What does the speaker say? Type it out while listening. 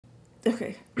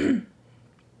Okay.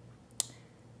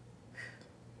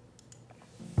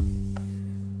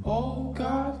 Oh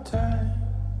God, time.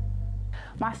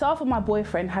 Myself and my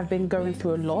boyfriend have been going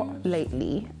through a lot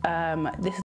lately.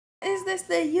 Is this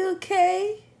the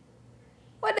UK?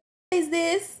 What the is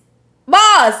this?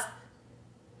 Boss!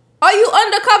 Are you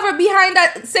undercover behind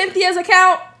that Cynthia's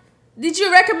account? Did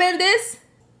you recommend this?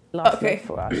 Last leg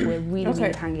for us. We're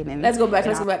really hanging in. Let's go back.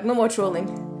 Let's go back. No more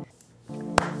trolling.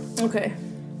 Okay.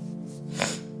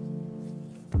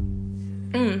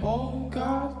 Oh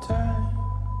God, time.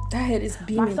 That head is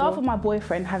beaming. Myself and my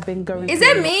boyfriend have been going. Is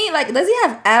it me? Like, does he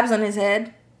have abs on his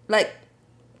head? Like,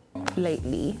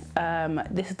 lately,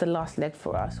 this is the last leg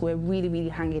for us. We're really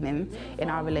hanging in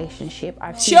our relationship.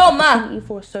 I've seen Chill, an opportunity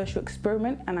for a social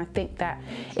experiment, and I think that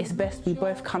it's best we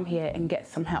both come here and get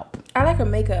some help. I like her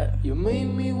makeup. You made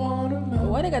me wanna melt.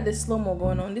 Why they got this slow-mo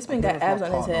going on? This man got abs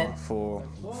on his head. For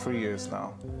 3 years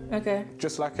now. Okay.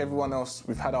 Just like everyone else,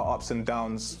 we've had our ups and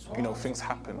downs, you know, things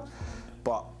happen.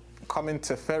 But coming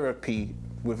to therapy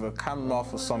with a camera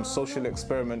for some social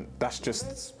experiment, that's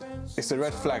just, it's a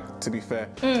red flag, to be fair.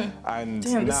 And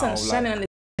Damn, the now, sun's shining on like,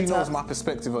 this. he knows my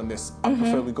perspective on this. I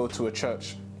prefer we go to a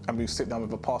church and we sit down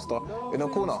with a pastor in a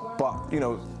corner. But, you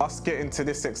know, us getting to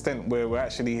this extent where we're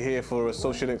actually here for a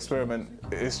social experiment,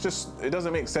 it's just, it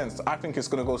doesn't make sense. I think it's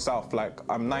gonna go south, like,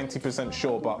 I'm 90%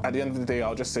 sure, but at the end of the day,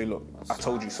 I'll just say, look, I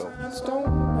told you so.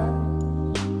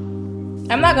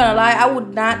 I'm not gonna lie, I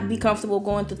would not be comfortable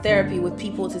going to therapy with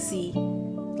people to see.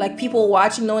 Like, people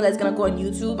watching, knowing that's gonna go on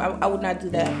YouTube. I would not do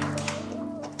that.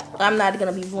 I'm not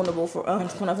gonna be vulnerable for in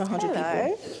front of 100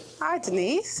 people. Hi,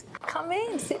 Denise. Come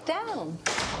in, sit down.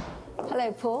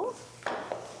 Hello, Paul.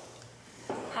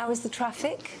 How is the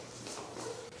traffic?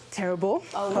 Terrible.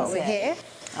 Oh, but is we're it? here.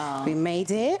 We made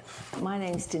it. My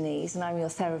name's Denise and I'm your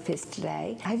therapist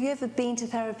today. Have you ever been to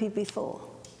therapy before?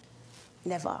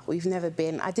 Never. We've never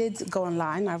been. I did go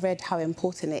online. I read how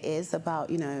important it is about,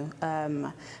 you know,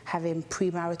 having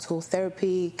premarital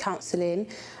therapy, counselling,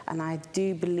 and I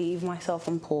do believe myself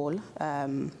and Paul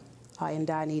are in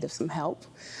dire need of some help.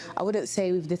 I wouldn't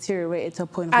say we've deteriorated to a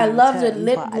point of I no love the return,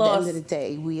 lip but gloss. at the end of the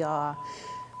day,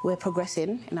 we're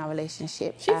progressing in our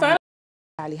relationship. She found.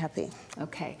 Highly happy.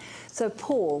 Okay. So,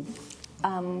 Paul,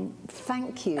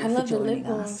 thank you I for love the joining lip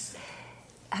us. gloss.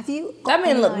 Have you That got man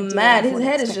any look idea mad. of His what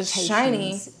head is just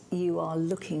shiny. expectations you are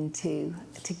looking to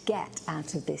get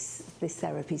out of this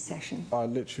therapy session?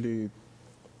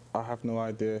 I have no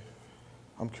idea.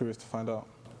 I'm curious to find out.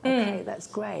 Okay, that's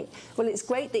great. Well, it's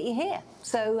great that you're here.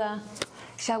 So,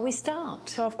 shall we start?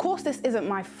 So of course this isn't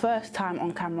my first time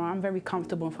on camera. I'm very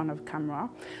comfortable in front of a camera.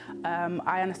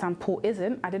 I understand Paul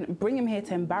isn't. I didn't bring him here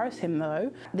to embarrass him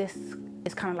though. This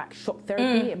is kind of like shock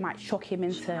therapy. It might shock him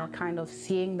into kind of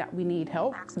seeing that we need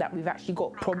help, that we've actually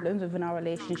got problems within our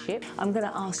relationship. I'm going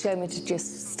to ask Yoma to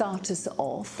just start us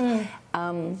off.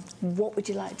 What would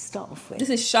you like to start off with? This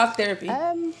is shock therapy.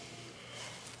 I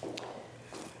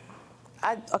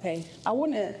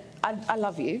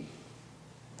love you.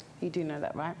 You do know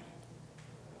that, right?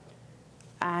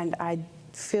 And I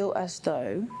feel as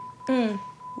though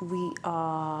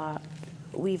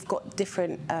we've got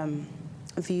different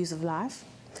views of life.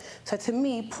 So to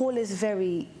me, Paul is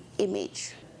very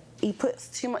image. He puts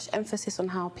too much emphasis on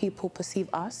how people perceive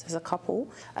us as a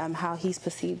couple, how he's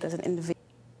perceived as an individual.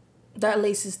 That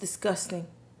lace is disgusting.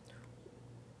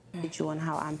 And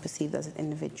how I'm perceived as an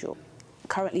individual.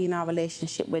 Currently in our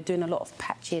relationship, we're doing a lot of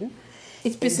patching.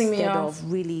 It's pissing me instead off.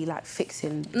 of really like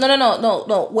fixing.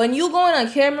 No. When you going on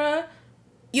camera,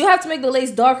 you have to make the lace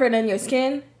darker than your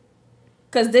skin.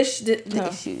 Because the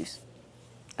issues.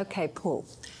 Okay, Paul.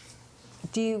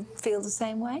 Do you feel the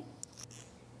same way?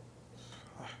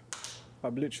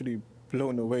 I'm literally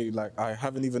blown away. Like, I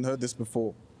haven't even heard this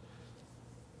before.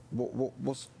 Do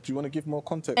you want to give more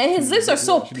context? And his lips are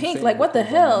so pink. Like, what the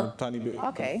hell? Tiny bit.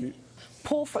 Okay.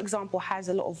 Paul, for example, has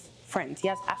a lot of friends. He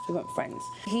has affluent friends.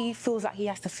 He feels like he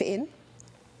has to fit in.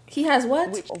 He has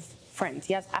what? Of friends.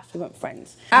 He has affluent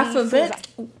friends. Affluent?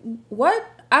 What?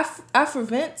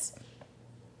 Affluent?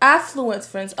 Affluent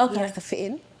friends. Okay. He has to fit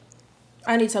in.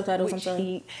 I need subtitles. I'm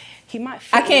sorry. He might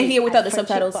fit I can't in hear without the friendship,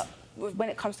 subtitles. But when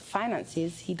it comes to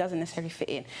finances, he doesn't necessarily fit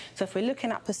in. So if we're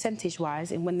looking at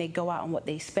percentage-wise and when they go out and what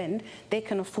they spend, they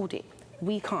can afford it.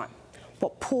 We can't.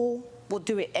 But Paul will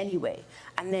do it anyway.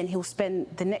 And then he'll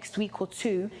spend the next week or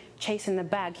two chasing the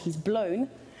bag he's blown,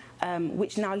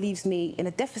 which now leaves me in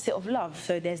a deficit of love.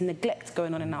 So there's neglect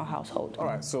going on in our household. All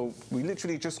right, so we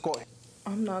literally just got...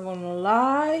 I'm not gonna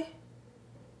lie.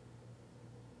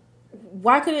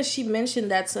 Why couldn't she mention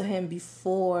that to him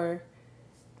before?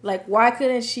 Like, why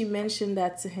couldn't she mention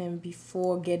that to him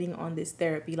before getting on this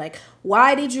therapy? Like,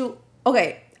 why did you...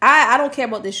 Okay, I don't care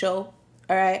about this show,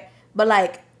 all right? But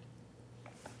like,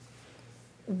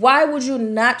 why would you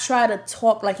not try to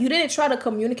talk? Like, you didn't try to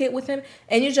communicate with him,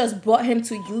 and you just brought him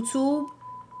to YouTube.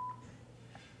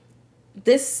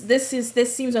 This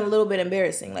seems a little bit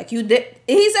embarrassing. Like, you did.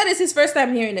 He said it's his first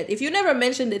time hearing it. If you never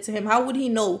mentioned it to him, how would he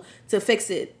know to fix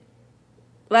it?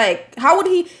 Like, how would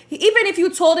he even if you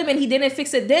told him and he didn't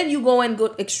fix it, then you go and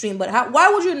go extreme. But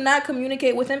why would you not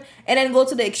communicate with him and then go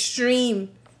to the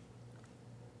extreme?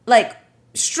 Like,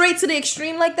 straight to the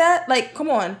extreme like that? Like, come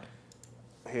on.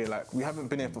 Here, like, we haven't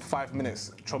been here for 5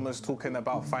 minutes. Trauma's talking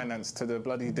about finance to the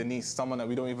bloody Denise, someone that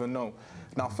we don't even know.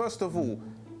 Now, first of all,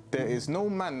 there is no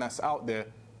man that's out there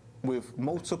with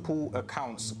multiple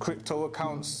accounts, crypto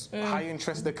accounts, high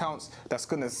interest accounts, that's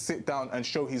gonna sit down and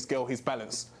show his girl his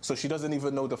balance. So she doesn't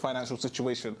even know the financial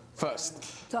situation first.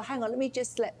 So hang on, let me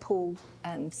just let Paul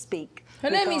speak. Her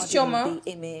name is regarding Chioma.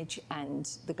 The image and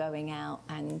the going out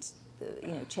and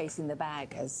chasing the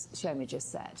bag, as Shoma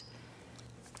just said.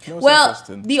 You know what's Well,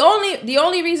 interesting? the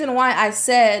only reason why I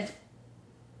said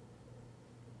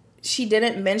she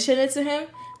didn't mention it to him,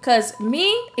 because me,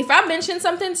 if I mention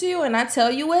something to you and I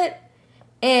tell you it,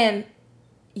 and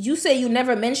you say you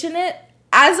never mention it,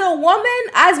 as a woman,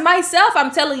 as myself,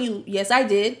 I'm telling you, yes, I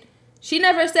did. She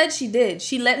never said she did.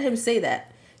 She let him say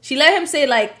that. She let him say,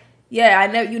 like,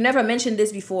 yeah, you never mentioned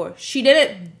this before. She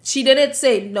didn't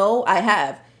say, no, I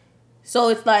have. So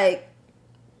it's like,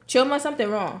 Chioma, something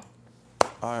wrong.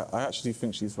 I actually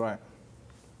think she's right.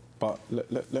 But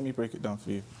let me break it down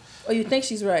for you. Oh, you think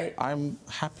she's right? I'm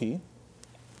happy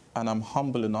and I'm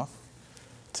humble enough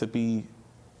to be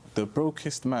the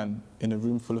brokest man in a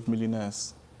room full of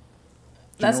millionaires.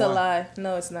 Do you That's know a why? lie.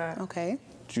 No, it's not. Okay,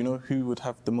 Do you know who would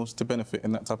have the most to benefit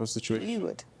in that type of situation? you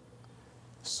would.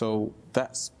 So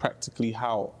that's practically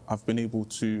how I've been able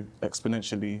to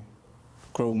exponentially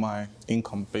grow my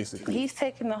income, basically. He's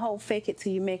taken the whole fake it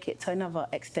till you make it to another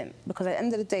extent, because at the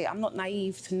end of the day, I'm not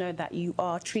naive to know that you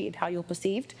are treated how you're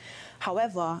perceived.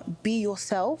 However, be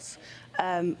yourself.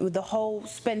 With the whole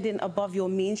spending above your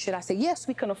means, should I say, yes,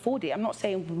 we can afford it. I'm not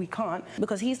saying we can't,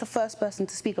 because he's the first person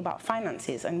to speak about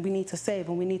finances and we need to save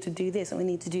and we need to do this and we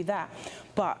need to do that.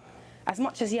 But as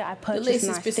much as, I purchase lace is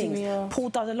nice pissing things, me off. Paul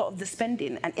does a lot of the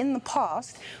spending. And in the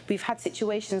past, we've had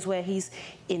situations where he's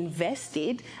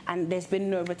invested and there's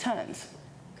been no returns.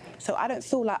 So I don't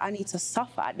feel like I need to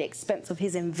suffer at the expense of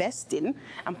his investing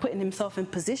and putting himself in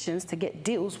positions to get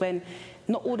deals when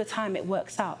not all the time it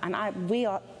works out. And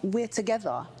we're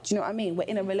together. Do you know what I mean? We're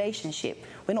in a relationship.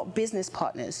 We're not business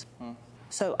partners.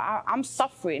 So I'm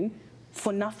suffering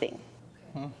for nothing.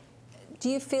 Do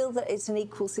you feel that it's an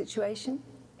equal situation?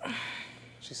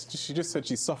 She just said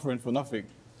she's suffering for nothing.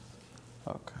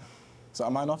 Okay. So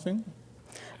am I nothing?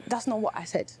 That's not what I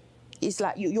said. It's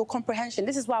like your comprehension.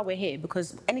 This is why we're here,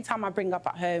 because anytime I bring up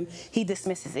at home, he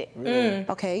dismisses it. Really?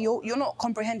 Okay, you're not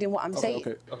comprehending what I'm saying.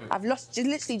 Okay. I've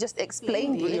literally just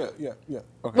explained it. Yeah.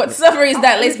 Okay. But suffering is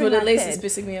that lace, but the Everything I lace is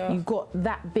said, pissing me off. You got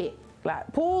that bit.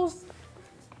 Like, Paul's...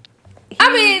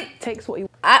 I mean, takes what he...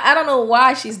 I don't know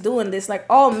why she's doing this. Like,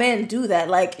 all men do that.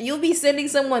 Like, you'll be sending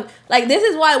someone... Like, this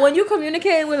is why when you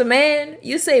communicate with a man,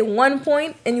 you say one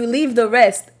point and you leave the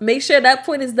rest. Make sure that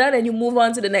point is done and you move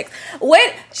on to the next. When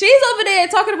she's over there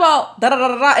talking about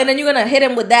da-da-da-da-da, and then you're going to hit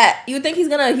him with that. You think he's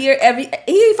going to hear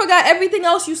He forgot everything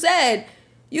else you said.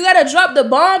 You got to drop the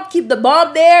bomb, keep the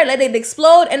bomb there, let it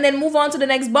explode, and then move on to the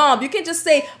next bomb. You can't just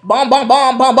say bomb, bomb,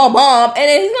 bomb, bomb, bomb, bomb, and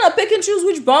then he's going to pick and choose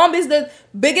which bomb is the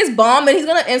biggest bomb, and he's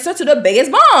going to answer to the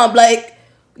biggest bomb. Like,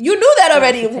 you knew that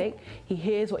already. He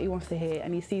hears what he wants to hear,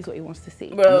 and he sees what he wants to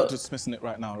see. I'm Bro, not dismissing it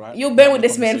right now, right? you've been with Have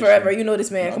this a man conversation. forever. You know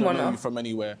this man. Come on I don't know now. you from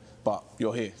anywhere, but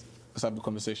you're here. Let's have a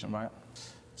conversation, right?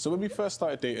 So when we first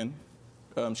started dating,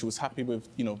 she was happy with,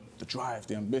 the drive,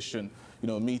 the ambition,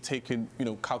 me taking,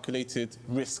 calculated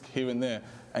risk here and there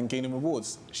and gaining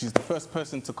rewards. She's the first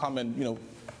person to come and,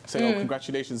 say, oh,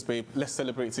 congratulations, babe, let's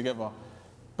celebrate together.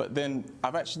 But then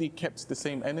I've actually kept the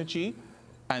same energy,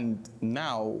 and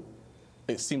now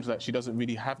it seems like she doesn't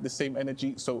really have the same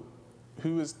energy. So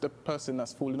who is the person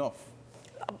that's falling off?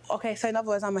 Okay, so in other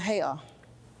words, I'm a hater.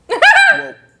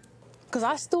 Well, Because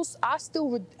I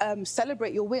still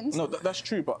celebrate your wins. no, that's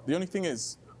true, but the only thing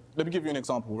is, let me give you an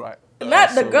example, right?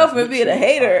 Not the girlfriend being a literally,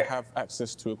 hater. I have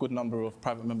access to a good number of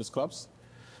private members clubs.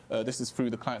 This is through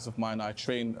the clients of mine. I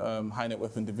train high net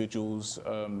worth individuals,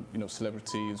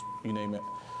 celebrities, you name it.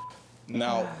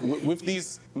 Now, with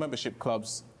these membership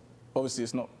clubs, obviously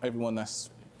it's not everyone that's,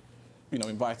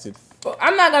 invited.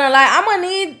 I'm not gonna lie.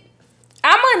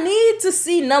 I'm gonna need to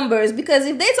see numbers, because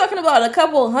if they talking about a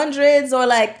couple hundreds or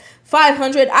like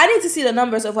 500, I need to see the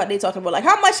numbers of what they talking about. Like,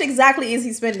 how much exactly is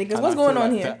he spending? Because what's going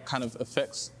on here? That kind of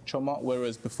affects trauma.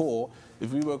 Whereas before,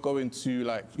 if we were going to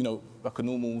like, you know, like a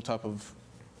normal type of,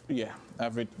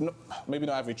 average, no, maybe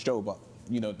not average Joe, but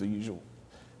you know, the usual,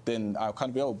 then I'll kind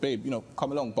of be, oh babe, you know,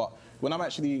 come along. But when I'm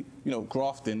actually, you know,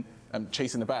 grafting and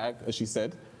chasing the bag, as she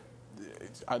said,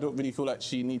 I don't really feel like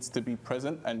she needs to be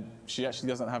present, and she actually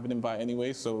doesn't have an invite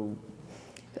anyway, so.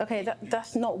 Okay,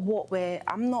 that's not what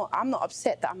I'm not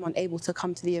upset that I'm unable to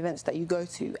come to the events that you go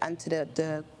to and to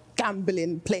the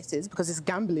gambling places, because it's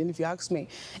gambling, if you ask me.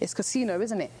 It's casino,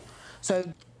 isn't it? So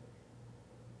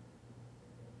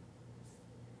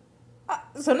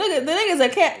the niggas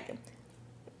that can't.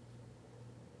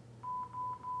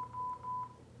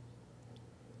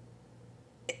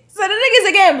 So the nigga's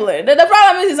a gambler. The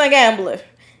problem is he's a gambler,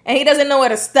 and he doesn't know where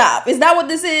to stop. Is that what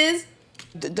this is?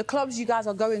 The clubs you guys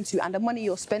are going to and the money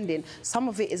you're spending, some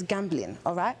of it is gambling,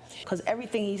 all right? Because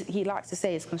everything he likes to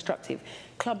say is constructive.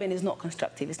 Clubbing is not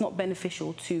constructive. It's not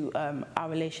beneficial to our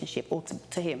relationship or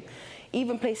to him.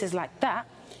 Even places like that,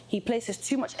 he places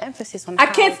too much emphasis on. I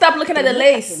can't stop looking at the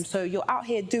lace. So you're out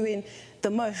here doing the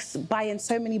most, buying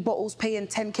so many bottles, paying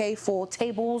 10K for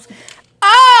tables.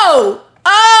 Oh!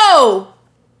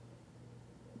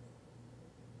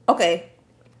 Okay.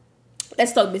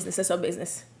 Let's talk business. Let's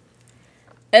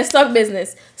talk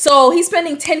business. So he's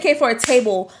spending 10K for a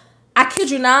table. I kid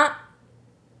you not.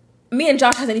 Me and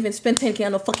Josh hasn't even spent 10K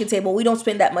on a fucking table. We don't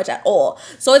spend that much at all.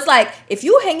 So it's like, if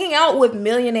you hanging out with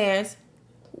millionaires,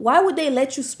 why would they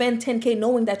let you spend 10K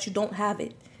knowing that you don't have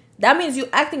it? That means you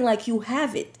acting like you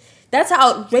have it. That's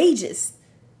outrageous.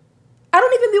 I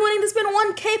don't even be wanting to spend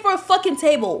 1K for a fucking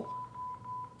table.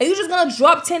 Are you just gonna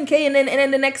drop 10K and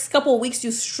then the next couple of weeks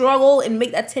you struggle and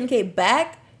make that 10K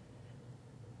back?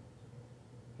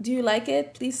 Do you like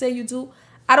it? Please say you do.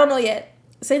 I don't know yet.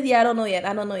 Cynthia, I don't know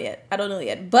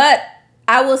yet. But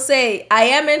I will say I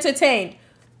am entertained,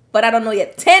 but I don't know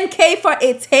yet. 10K for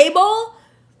a table?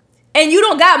 And you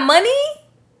don't got money?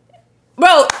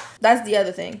 Bro, that's the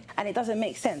other thing. And it doesn't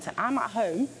make sense. And I'm at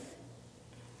home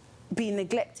being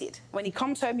neglected. When he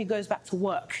comes home, he goes back to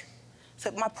work.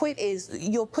 So my point is,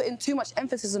 you're putting too much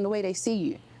emphasis on the way they see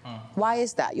you. Why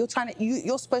is that? You're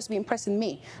supposed to be impressing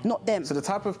me, not them. So the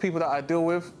type of people that I deal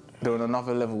with, they're on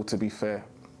another level, to be fair.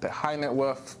 They're high net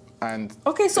worth and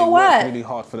okay, so they what? work really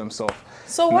hard for themselves.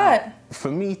 So now, what?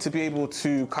 For me to be able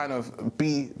to kind of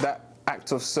be that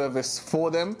act of service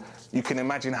for them, you can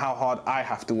imagine how hard I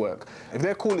have to work. If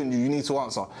they're calling you, you need to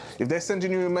answer. If they're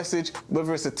sending you a message,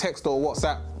 whether it's a text or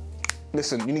WhatsApp,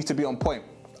 listen, you need to be on point.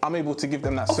 I'm able to give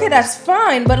them that service. Okay, that's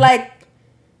fine, but like,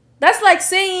 that's like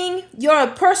saying you're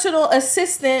a personal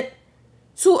assistant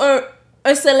to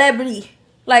a celebrity.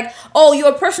 Like, oh, you're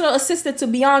a personal assistant to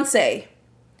Beyonce.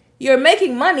 You're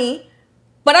making money,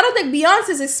 but I don't think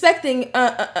Beyonce's expecting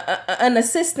an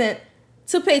assistant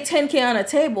to pay 10K on a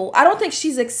table. I don't think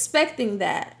she's expecting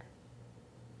that.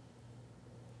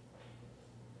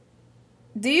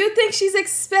 Do you think she's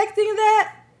expecting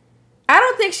that? I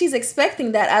don't think she's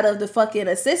expecting that out of the fucking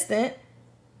assistant.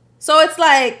 So it's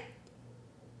like,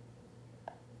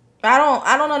 I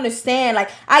don't understand.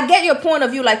 Like, I get your point of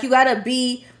view. Like, you gotta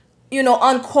be, you know,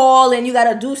 on call and you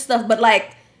gotta do stuff. But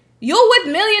like, you're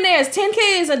with millionaires.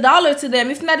 10K is $1 to them.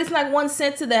 If not, it's like 1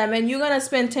 cent to them. And you're gonna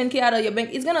spend 10K out of your bank.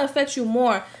 It's gonna affect you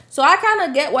more. So I kind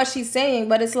of get what she's saying,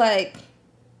 but it's like,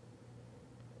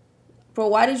 bro,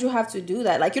 why did you have to do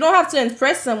that? Like, you don't have to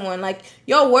impress someone. Like,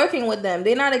 you're working with them.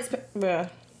 They're not bruh.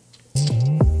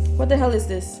 What the hell is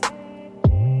this?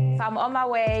 So I'm on my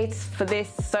way for this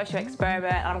social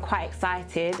experiment and I'm quite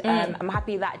excited. I'm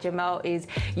happy that Jamel is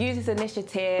using this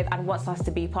initiative and wants us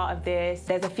to be part of this.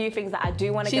 There's a few things that I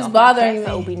do want to get off my chest,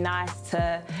 so it will be nice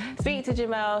to speak to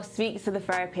Jamel, speak to the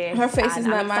therapist. Her face is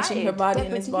not matching her body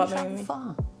and it's bothering me.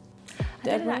 I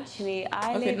didn't actually.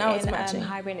 I live in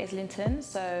Highbury in Islington,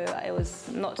 so it was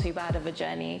not too bad of a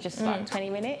journey, just about 20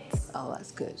 minutes. Oh,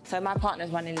 that's good. So my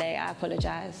partner's running late, I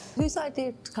apologise. Whose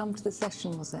idea to come to the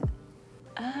session was it?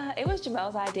 It was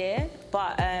Jamel's idea,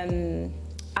 but I'm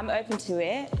open to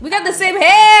it. We got the same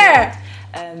hair!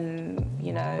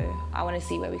 You know, I want to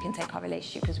see where we can take our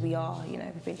relationship because we are, you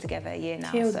know, we've been together a year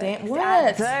now. So what?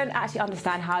 I don't actually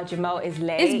understand how Jamel is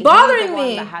late. It's bothering me. He's the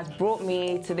one that has brought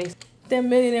me to this. That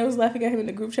millionaire was laughing at him in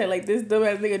the group chat like, this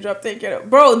dumbass nigga dropped 10K.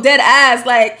 Bro, dead ass.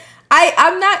 Like,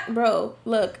 I'm not, bro,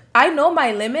 look, I know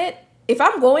my limit. If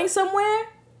I'm going somewhere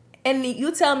and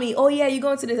you tell me, oh yeah, you're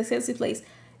going to this expensive place,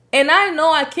 and I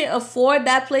know I can't afford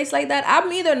that place like that,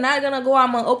 I'm either not going to go,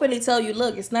 I'm going to openly tell you,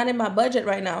 look, it's not in my budget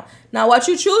right now. Now, what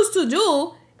you choose to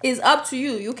do is up to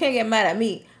you. You can't get mad at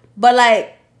me. But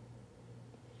like,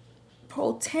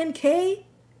 bro, 10K?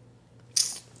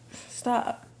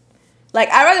 Stop. Like,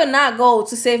 I'd rather not go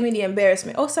to save me the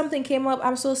embarrassment. Oh, something came up.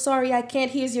 I'm so sorry. I can't.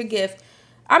 Here's your gift.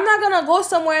 I'm not going to go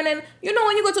somewhere and then, you know,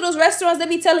 when you go to those restaurants, they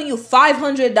be telling you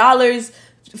 $500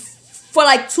 for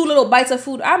like 2 little bites of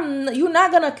food. You're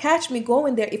not going to catch me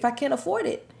going there if I can't afford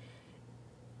it.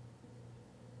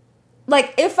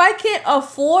 Like, if I can't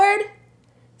afford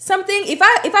something, if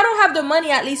I don't have the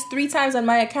money at least 3 times on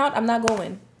my account, I'm not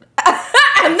going.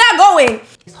 I'm not going.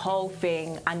 This whole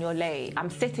thing and you're late. I'm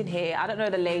sitting here, I don't know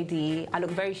the lady, I look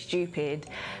very stupid,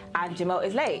 and Jamal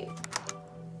is late.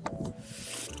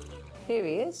 Here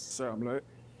he is. Sorry, I'm late.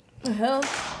 The hell?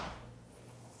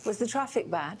 Was the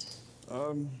traffic bad?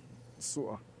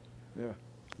 Sorta, yeah.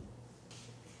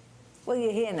 Well,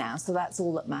 you're here now, so that's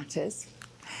all that matters.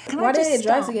 Can Why I did just they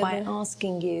drive start by together?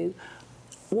 asking you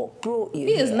what brought you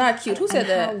He here? is not cute. Who said and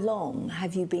that? How long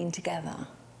have you been together?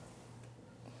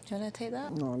 Do you want to take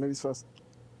that? No, ladies first.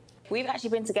 We've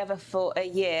actually been together for a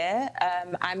year.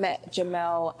 I met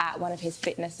Jamal at one of his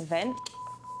fitness events.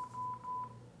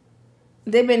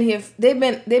 They've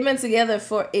been together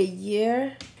for a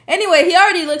year. Anyway, he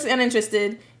already looks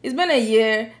uninterested. It's been a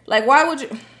year. Like, why would you?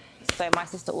 So my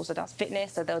sister also does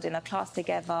fitness, so they were doing a class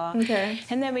together. Okay.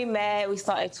 And then we met, we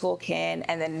started talking,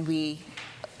 and then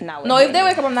now No, we're if they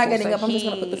wake up, I'm not here. getting So up. I'm just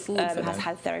gonna put the food for has them.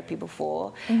 had therapy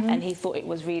before, and he thought it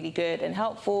was really good and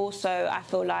helpful. So I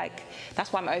feel like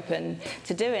that's why I'm open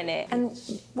to doing it. And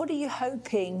what are you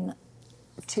hoping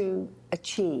to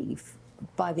achieve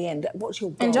by the end? What's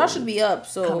your goal? And Josh should be up,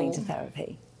 so coming to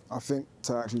therapy. I think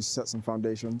to actually set some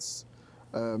foundations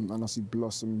and obviously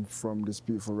blossom from this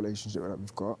beautiful relationship that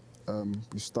we've got.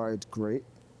 We started great.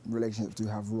 Relationships do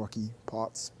have rocky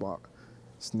parts, but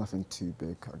it's nothing too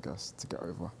big, I guess, to get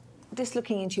over. Just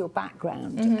looking into your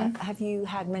background, have you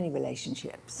had many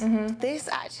relationships? This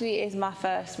actually is my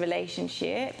first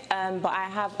relationship, but I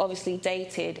have obviously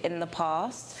dated in the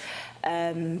past.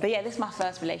 But yeah, this is my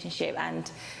first relationship, and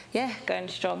yeah, going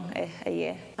strong a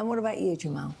year. And what about you,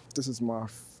 Jamal? This is my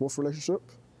 4th relationship.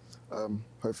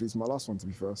 Hopefully it's my last one, to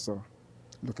be fair, so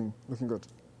looking good.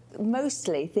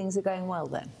 Mostly things are going well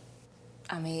then.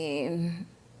 I mean,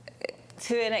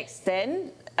 to an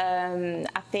extent,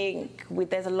 I think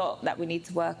there's a lot that we need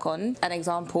to work on. An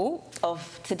example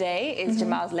of today is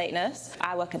Jamal's lateness.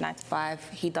 I work at 9 to 5,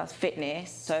 he does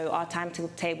fitness, so our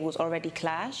timetables already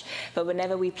clash. But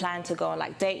whenever we plan to go on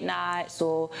like date nights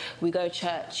or we go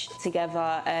church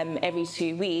together every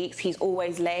 2 weeks, he's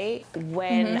always late.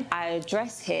 When I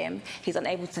address him, he's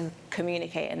unable to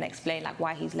communicate and explain like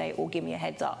why he's late or give me a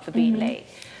heads up for being late.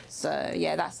 So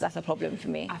yeah, that's a problem for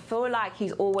me. I feel like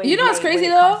he's always. You know what's late when crazy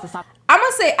it though? comes to something. I'm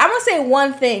gonna say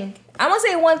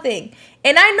one thing.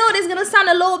 And I know this is gonna sound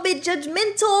a little bit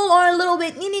judgmental or a little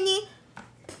bit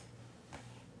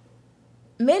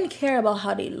Men care about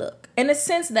how they look. In the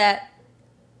sense that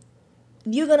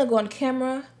you're gonna go on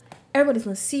camera, everybody's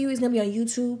gonna see you, it's gonna be on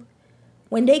YouTube.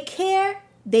 When they care,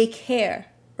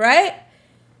 right?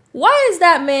 Why is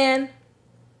that man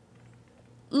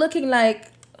looking like,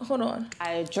 hold on.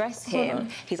 I address him,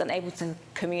 he's unable to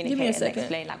communicate and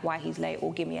explain like why he's late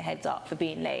or give me a heads up for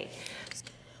being late.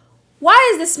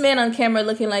 Why is this man on camera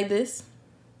looking like this?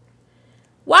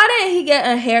 Why didn't he get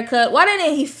a haircut? Why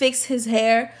didn't he fix his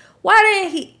hair? Why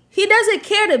didn't he doesn't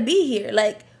care to be here.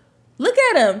 Like, look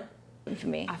at him. For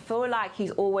me, I feel like he's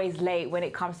always late when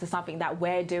it comes to something that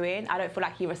we're doing. I don't feel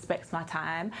like he respects my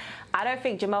time. I don't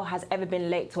think Jamal has ever been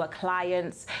late to a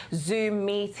client's Zoom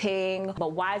meeting,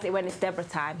 but why is it when it's Deborah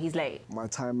time he's late? My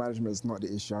time management is not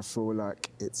the issue. I feel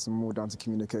like it's more down to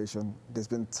communication. There's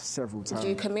been several times. Do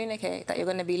you communicate that you're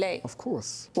going to be late? Of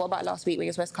course. What about last week when you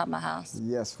were supposed to come to my house?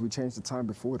 Yes, we changed the time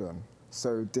before then.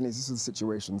 So Denise, this is the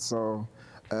situation. So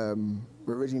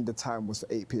originally the time was for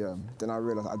 8 p.m. Then I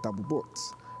realized I double booked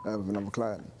with another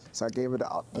client. So I gave her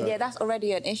the Yeah, that's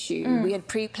already an issue. We had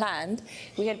pre-planned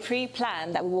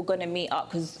that we were going to meet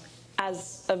up because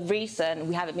as of recent,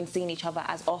 we haven't been seeing each other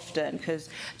as often because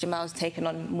Jamal's taken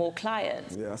on more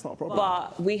clients. Yeah, that's not a problem.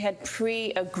 But we had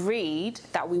pre-agreed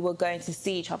that we were going to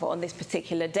see each other on this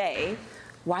particular day.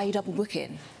 Why are you double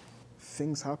booking?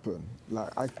 Things happen.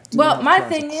 Like I do Well, have my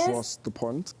plans thing to is- cross the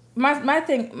pond. My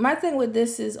thing with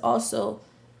this is also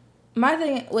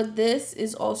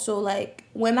like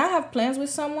when I have plans with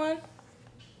someone,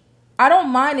 I don't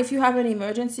mind if you have an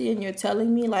emergency and you're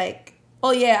telling me like,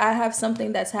 oh yeah, I have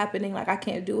something that's happening, like I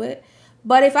can't do it.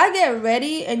 But if I get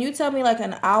ready and you tell me like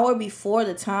an hour before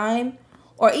the time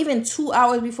or even 2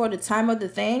 hours before the time of the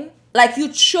thing, like you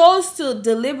chose to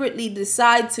deliberately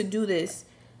decide to do this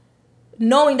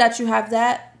knowing that you have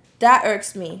that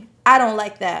irks me. I don't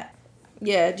like that.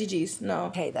 Yeah, GG's. No.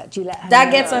 Okay, that. Do you let her That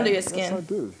know? gets under your Yes, I skin.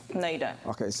 do. No, you don't.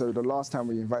 Okay, so the last time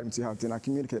when you invited me to your house, didn't I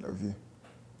communicate that with you?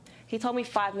 He told me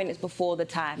 5 minutes before the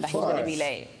time that he was going to be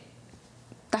late.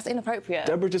 That's inappropriate.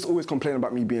 Deborah just always complaining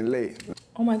about me being late.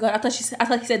 Oh my god, I thought he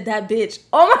said that bitch.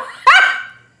 Oh my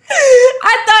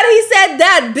I thought he said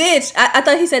that bitch. I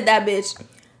thought he said that bitch.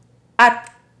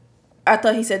 I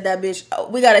thought he said that bitch. Oh,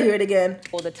 we gotta hear it again.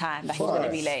 All the time that he was going to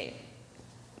be late.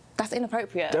 That's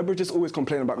inappropriate. Deborah just always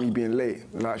complaining about me being late.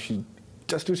 Like, she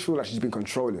just feel like she's been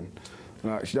controlling.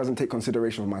 Like, she doesn't take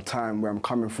consideration of my time, where I'm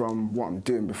coming from, what I'm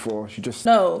doing before. She just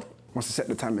wants to set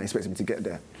the time and expects me to get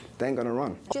there. They ain't gonna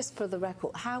run. Just for the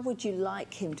record, how would you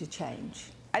like him to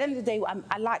change? At the end of the day,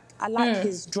 I like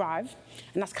his drive,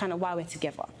 and that's kind of why we're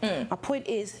together. My point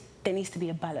is, there needs to be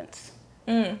a balance.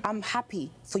 I'm happy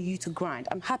for you to grind.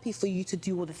 I'm happy for you to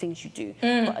do all the things you do.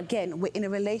 But again, we're in a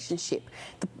relationship.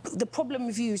 The problem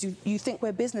with you is you think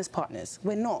we're business partners.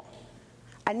 We're not.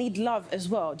 I need love as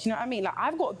well. Do you know what I mean? Like,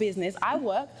 I've got a business, I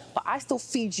work, but I still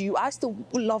feed you, I still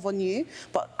love on you,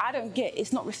 but I don't get,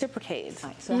 it's not reciprocated.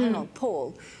 Right, so hang on,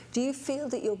 Paul, do you feel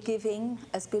that you're giving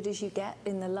as good as you get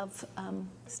in the love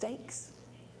stakes?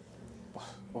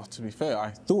 Well, to be fair,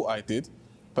 I thought I did,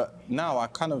 but now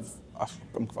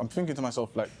I'm thinking to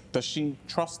myself, like, does she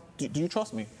trust, do you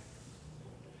trust me?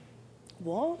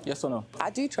 What? Yes or no? I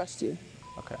do trust you.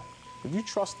 Okay. If you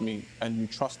trust me and you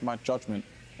trust my judgment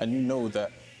and you know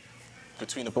that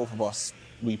between the both of us,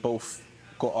 we both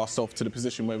got ourselves to the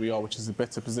position where we are, which is a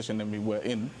better position than we were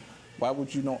in, why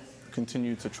would you not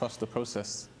continue to trust the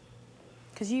process?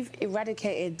 Because you've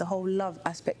eradicated the whole love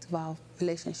aspect of our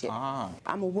relationship.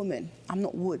 I'm a woman, I'm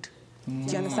not wood. Do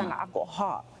you understand? Like, I've got a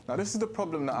heart. Now, this is the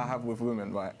problem that I have with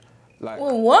women, right? Like,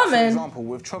 woman? For example,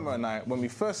 with Trauma and I, when we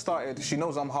first started, she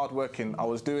knows I'm hardworking. I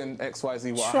was doing X, Y,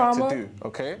 Z, what I had to do,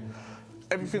 okay?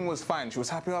 Everything was fine. She was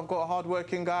happy I've got a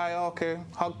hardworking guy, okay,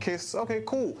 hug, kiss, okay,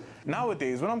 cool.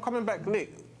 Nowadays, when I'm coming back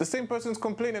late, the same person's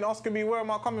complaining, asking me where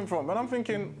am I coming from? And I'm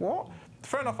thinking, what?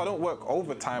 Fair enough, I don't work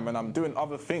overtime and I'm doing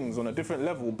other things on a different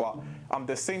level, but I'm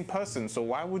the same person, so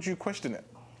why would you question it?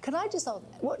 Can I just ask,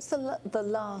 what's the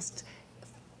last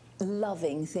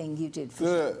loving thing you did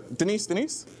for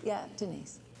Denise? Yeah,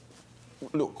 Denise.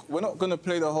 Look, we're not going to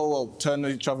play the whole turn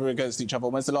each other against each other.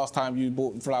 When's the last time you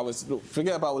bought flowers? Look,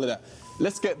 forget about all of that.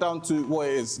 Let's get down to what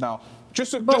it is now.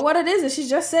 What it is she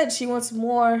just said she wants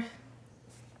more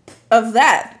of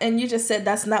that. And you just said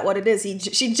that's not what it is.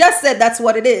 She just said that's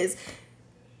what it is.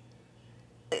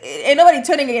 Ain't nobody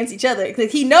turning against each other.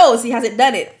 Like, he knows he hasn't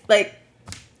done it. Like,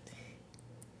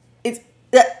 it's...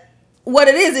 what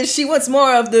it is she wants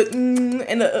more of the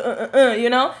and the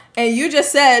you know? And you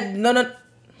just said, no.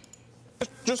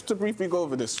 Just to briefly go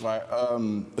over this, right?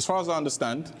 As far as I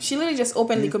understand... She literally just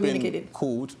openly communicated. Been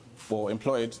called, or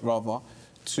employed, rather,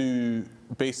 to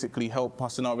basically help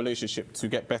us in our relationship to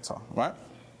get better, right?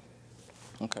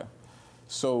 Okay.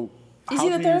 So, how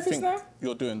do you think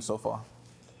you're doing so far?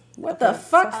 What the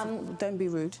fuck? Don't be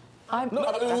rude.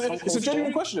 It's a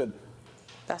genuine question.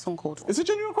 That's uncalled for. It's a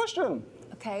genuine question.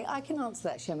 Okay, I can answer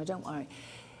that, Shema, don't worry.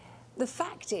 The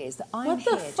fact is that I'm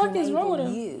here to is wrong with enable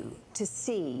him? you to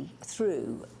see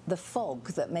through the fog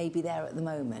that may be there at the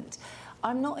moment.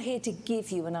 I'm not here to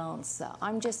give you an answer.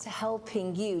 I'm just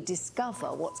helping you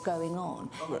discover what's going on.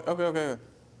 Okay.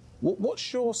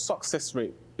 What's your success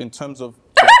rate in terms of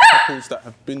couples that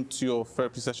have been to your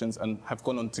therapy sessions and have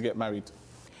gone on to get married?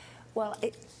 Well,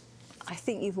 I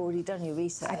think you've already done your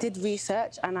research. I did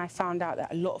research and I found out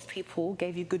that a lot of people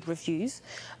gave you good reviews.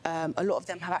 A lot of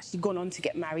them have actually gone on to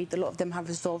get married. A lot of them have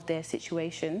resolved their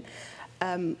situation.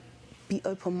 Be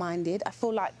open-minded. I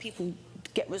feel like people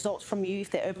get results from you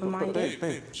if they're open-minded.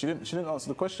 Babe, she didn't answer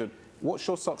the question. What's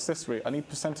your success rate? I need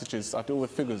percentages. I deal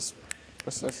with figures.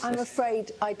 I'm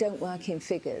afraid I don't work in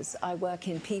figures. I work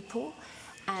in people,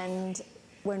 and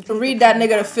when people read that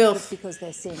nigga to filth, it's because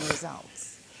they're seeing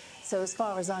results. So as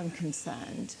far as I'm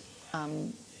concerned,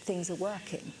 things are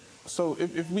working. So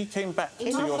if we came back to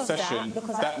your session,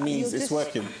 that means it's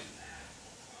working.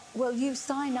 Well, you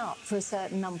sign up for a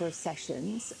certain number of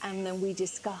sessions, and then we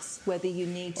discuss whether you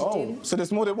need to do... So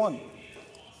there's more than one?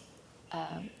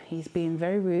 He's being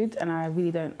very rude, and I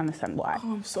really don't understand why.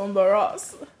 Oh, I'm so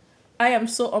embarrassed. I am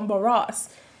so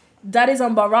embarrassed. That is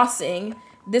embarrassing.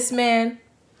 This man...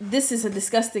 This is a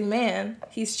disgusting man.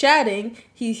 He's chatting.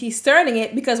 He's turning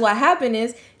it because what happened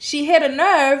is she hit a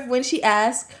nerve when she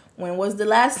asked when was the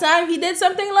last time he did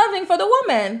something loving for the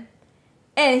woman.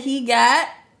 And he's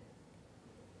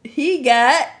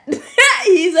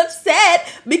upset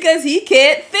because he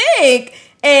can't think.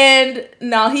 And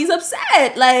now he's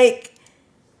upset. Like,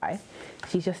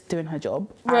 she's just doing her job.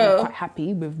 Bro. I'm quite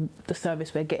happy with the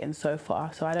service we're getting so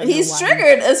far. So I don't know He's why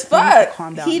triggered as fuck.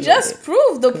 calm down He a little just bit,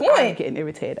 proved the 'cause I'm point. getting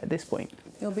irritated at this point.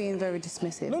 You're being very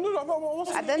dismissive. No.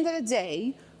 At the end of the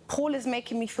day, Paul is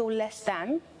making me feel less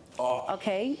than.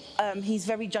 Okay, he's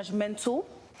very judgmental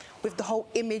with the whole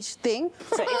image thing.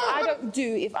 So if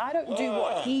I don't do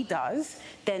what he does,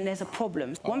 then there's a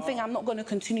problem. One thing I'm not going to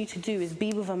continue to do is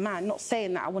be with a man. Not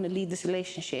saying that I want to leave this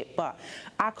relationship, but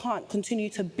I can't continue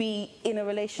to be in a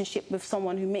relationship with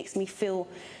someone who makes me feel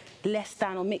less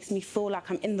than or makes me feel like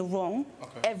I'm in the wrong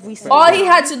every single All time. he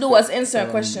had to do was answer a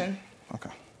question.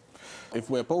 Okay. If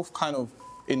we're both kind of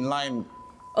in line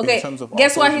Okay, in terms of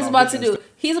guess our what goals he's and our about to visions, do?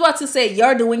 He's about to say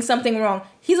you're doing something wrong.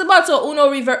 He's about to Uno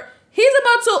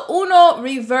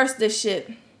reverse this shit.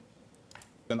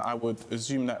 then I would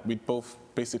assume that we'd both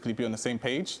basically be on the same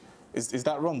page. Is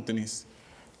that wrong, Denise?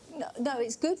 No,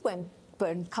 it's good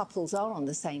when couples are on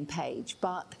the same page,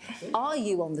 but are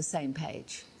you on the same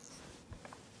page?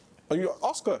 Are you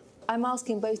Oscar? I'm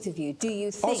asking both of you, do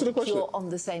you think Answer the question. you're on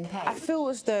the same page? I feel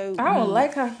as though I don't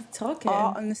like how he's talking.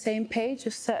 are on the same page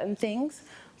with certain things,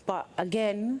 but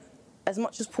again, as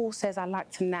much as Paul says I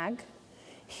like to nag,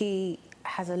 he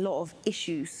has a lot of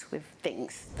issues with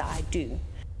things that I do.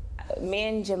 Me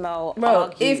and Jamel Bro,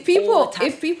 argue if all the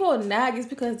time. people nag, it's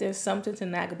because there's something to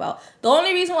nag about. The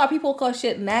only reason why people call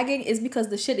shit nagging is because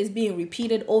the shit is being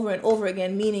repeated over and over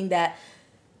again, meaning that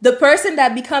the person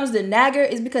that becomes the nagger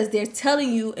is because they're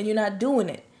telling you and you're not doing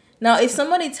it. Now, if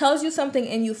somebody tells you something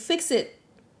and you fix it,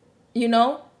 you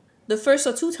know, the first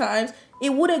or two times,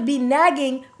 it wouldn't be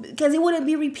nagging because it wouldn't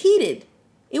be repeated.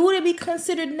 It wouldn't be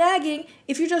considered nagging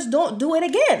if you just don't do it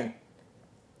again.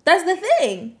 That's the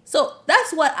thing. So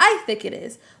that's what I think it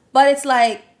is. But it's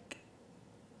like,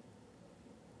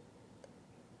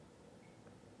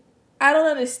 I don't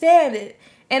understand it.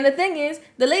 And the thing is,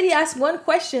 the lady asked one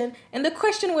question and the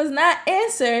question was not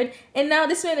answered. And now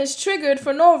this man is triggered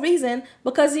for no reason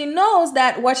because he knows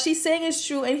that what she's saying is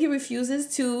true and he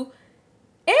refuses to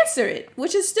answer it,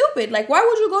 which is stupid. Like, why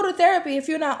would you go to therapy if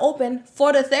you're not open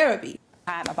for the therapy?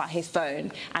 About his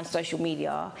phone and social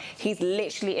media. He's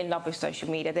literally in love with social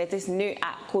media. There's this new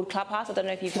app called Clubhouse. I don't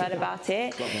know if you've heard about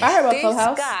it. I heard about this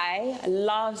Clubhouse. This guy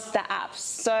loves the app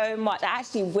so much. I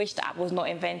actually wish the app was not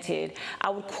invented. I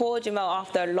would call Jamel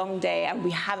after a long day and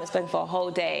we haven't spoken for a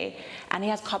whole day and he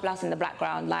has Clubhouse in the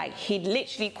background. Like, he'd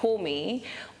literally call me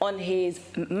on his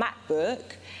MacBook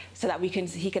so that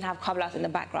he can have Clubhouse in the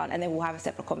background and then we'll have a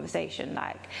separate conversation.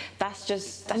 Like, that's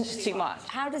just too much.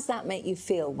 How does that make you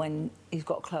feel when you've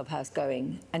got Clubhouse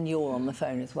going and you're on the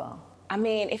phone as well? I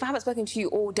mean, if I haven't spoken to you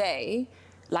all day,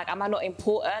 like, am I not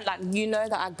important? Like, you know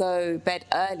that I go bed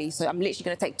early, so I'm literally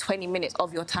going to take 20 minutes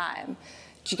of your time.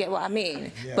 Do you get what I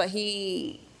mean? Yeah. But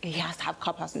he has to have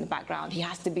Clubhouse in the background. He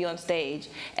has to be on stage.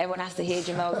 Everyone has to hear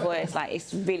Jamel's voice. Like,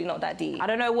 it's really not that deep. I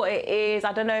don't know what it is.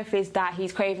 I don't know if it's that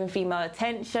he's craving female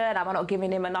attention. Am I not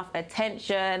giving him enough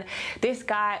attention? This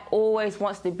guy always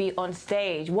wants to be on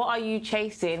stage. What are you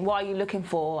chasing? What are you looking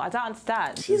for? I don't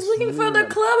understand. She's looking for the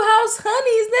Clubhouse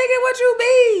honeys, nigga. What you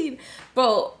mean?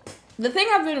 Bro, the thing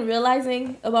I've been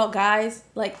realizing about guys,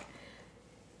 like,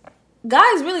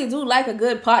 guys really do like a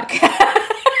good podcast.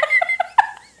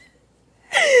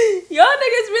 Y'all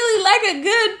niggas really like a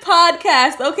good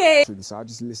podcast, okay? So I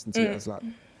just listen to it as like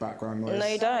background noise. No,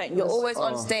 you don't. You're always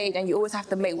on stage and you always have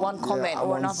to make one comment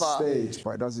or another. I'm on stage,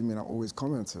 but it doesn't mean I'm always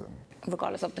commenting.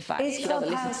 Regardless of the fact Is he doesn't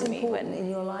listen Clubhouse to me. important in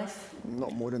your life?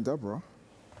 Not more than Deborah.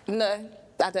 No,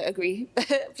 I don't agree.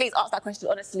 Please ask that question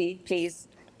honestly, please.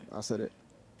 I said it.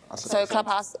 So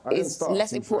Clubhouse is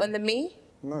less important than me?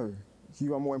 No,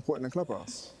 you are more important than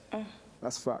Clubhouse.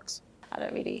 That's facts. I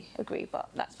don't really agree, but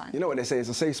that's fine. You know what they say, it's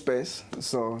a safe space,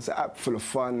 so it's an app full of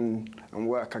fun and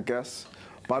work, I guess.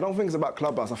 But I don't think it's about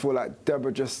Clubhouse. I feel like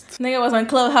Deborah just... Nigga was on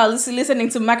Clubhouse listening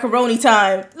to Macaroni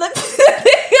Time. Look,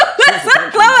 that's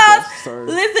on Clubhouse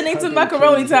listening to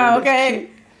Macaroni Time, okay?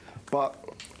 But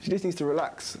she just needs to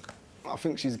relax. I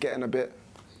think she's getting a bit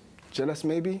jealous,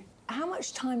 maybe. How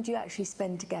much time do you actually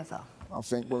spend together? I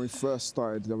think when we first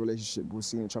started the relationship, we were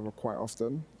seeing each other quite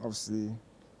often. Obviously,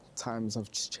 times have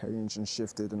changed and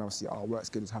shifted, and obviously our work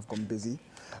schedules have gone busy.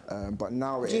 But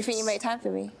now Do you think you make time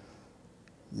for me?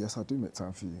 Yes, I do make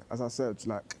time for you. As I said,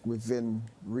 like, within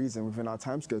reason, within our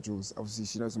time schedules, obviously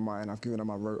she knows mine, I've given her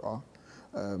my rota.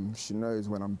 She knows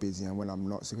when I'm busy and when I'm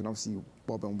not, so you can obviously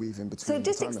bob and weave in between. So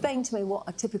just explain to me what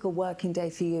a typical working day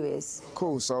for you is.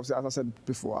 Cool, so obviously, as I said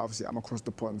before, obviously I'm across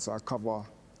the pond, so I cover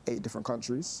 8 different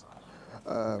countries.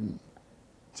 Do you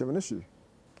have an issue?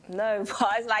 No, but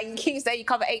it's like you keep saying you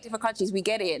cover 8 different countries. We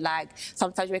get it. Like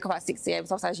sometimes you wake up at 6 a.m.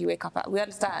 Sometimes you wake up at. We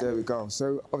understand. There we go.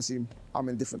 So obviously I'm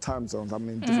in different time zones. I'm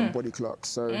in different body clocks.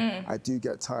 So I do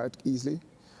get tired easily.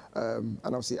 And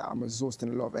obviously I'm exhausting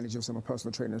a lot of energy. Obviously I'm a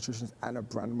personal trainer, nutritionist, and a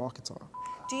brand marketer.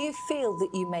 Do you feel that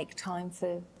you make time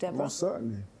for Deborah? Most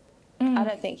certainly. I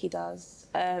don't think he does.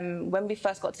 When we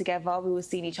first got together, we were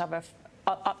seeing each other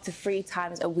up to 3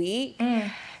 times a week.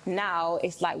 Now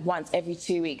it's like once every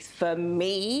 2 weeks. For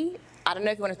me, I don't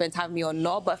know if you want to spend time with me or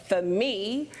not, but for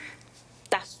me,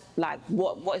 that's like,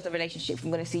 what is the relationship?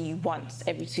 I'm going to see you once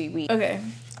every 2 weeks. Okay,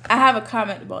 I have a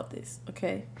comment about this.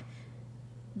 Okay,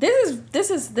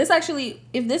 this actually,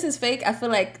 if this is fake, I feel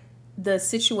like the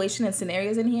situation and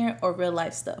scenarios in here are real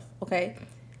life stuff. Okay,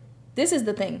 this is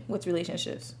the thing with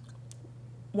relationships.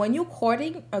 When you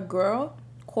courting a girl,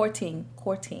 courting,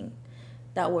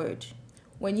 that word.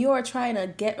 When you are trying to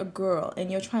get a girl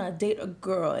and you're trying to date a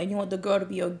girl and you want the girl to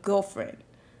be your girlfriend,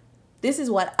 this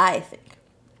is what I think.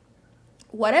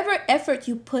 Whatever effort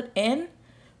you put in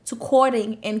to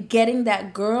courting and getting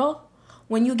that girl,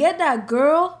 when you get that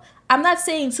girl, I'm not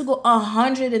saying to go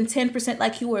 110%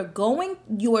 like you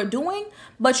were doing,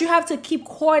 but you have to keep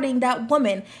courting that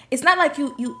woman. It's not like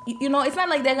you know, it's not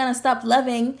like they're gonna stop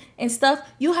loving and stuff.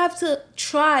 You have to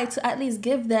try to at least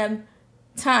give them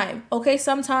time. Okay,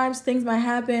 sometimes things might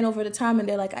happen over the time and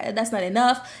they're like, that's not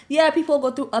enough. Yeah, people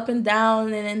go through up and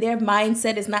down and their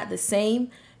mindset is not the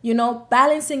same. You know,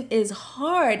 balancing is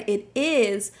hard. It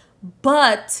is,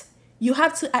 but you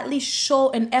have to at least show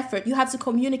an effort. You have to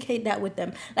communicate that with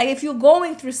them. Like if you're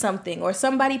going through something or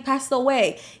somebody passed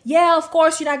away, yeah, of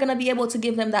course you're not going to be able to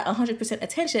give them that 100%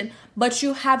 attention, but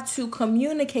you have to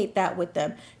communicate that with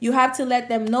them. You have to let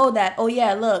them know that, oh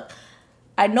yeah, look,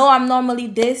 I know I'm normally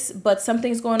this, but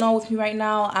something's going on with me right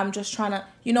now. I'm just trying to,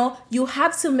 you know, you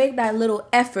have to make that little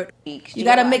effort. You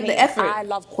got to make the effort. I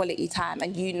love quality time,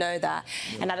 and you know that.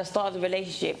 Yeah. And at the start of the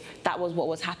relationship, that was what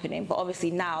was happening. But obviously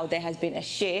now there has been a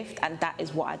shift, and that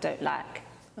is what I don't like.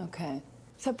 Okay.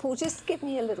 So, Paul, just give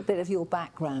me a little bit of your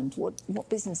background. What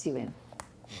business are you in?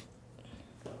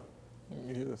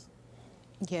 You hear this?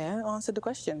 Yeah, answer the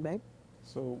question, babe.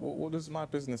 So what does my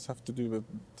business have to do with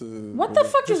the... What the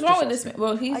fuck is wrong with this man?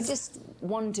 Well, I just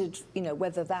wondered, you know,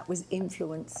 whether that was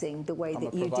influencing the way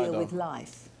that you deal with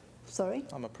life. Sorry?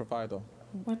 I'm a provider.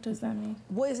 What does that mean?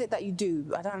 What is it that you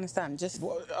do? I don't understand. Just...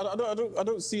 Well, I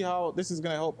don't see how this is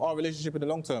going to help our relationship in the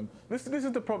long term. This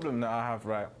is the problem that I have,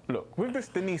 right? Look, with this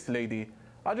Denise lady,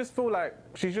 I just feel like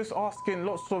she's just asking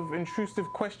lots of intrusive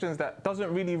questions that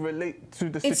doesn't really relate to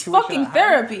the situation. It's fucking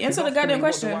therapy. Answer the goddamn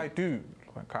question. What do I do?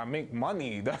 Like, I make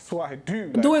money. That's what I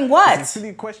do. Like, doing what? It's a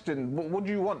silly question. What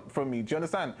do you want from me? Do you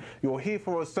understand? You're here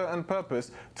for a certain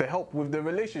purpose to help with the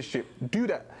relationship. Do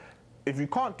that. If you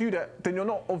can't do that, then you're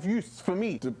not of use for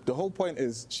me. The whole point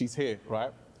is she's here,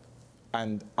 right?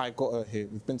 And I got her here.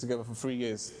 We've been together for 3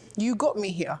 years. You got me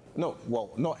here? No,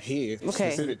 well, not here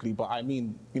specifically, but I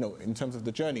mean, you know, in terms of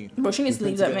the journey. But she needs to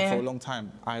leave that man. For a long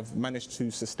time. I've managed to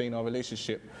sustain our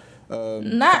relationship.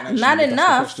 Not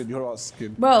enough, you're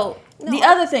asking. Bro. No. The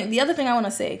other thing I want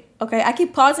to say, okay, I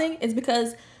keep pausing is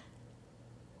because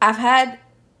I've had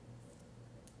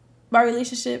my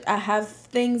relationship, I have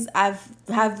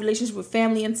relationships with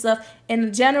family and stuff.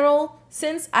 In general,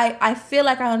 since I feel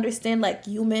like I understand like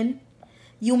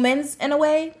humans in a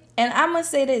way, and I'm gonna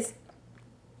say this,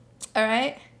 all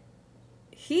right,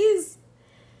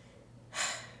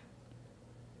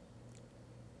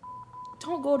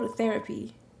 don't go to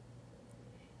therapy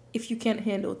if you can't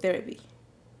handle therapy.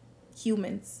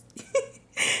 Humans.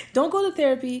 Don't go to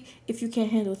therapy if you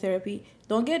can't handle therapy.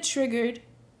 Don't get triggered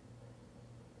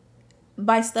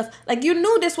by stuff. Like, you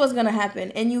knew this was gonna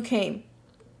happen and you came.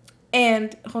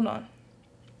 And hold on.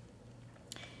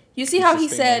 You see how he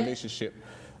said relationship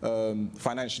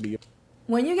financially.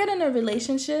 When you get in a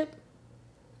relationship,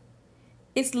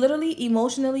 it's literally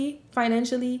emotionally,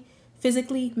 financially,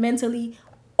 physically, mentally,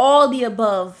 all the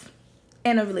above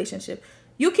in a relationship.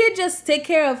 You can't just take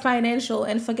care of financial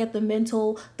and forget the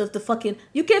mental, the fucking...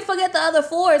 You can't forget the other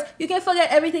fours. You can't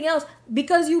forget everything else.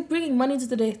 Because you bringing money to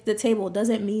the table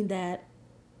doesn't mean that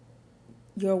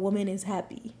your woman is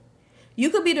happy. You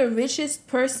could be the richest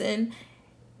person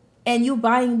and you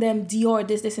buying them Dior,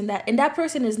 this, and that. And that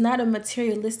person is not a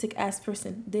materialistic ass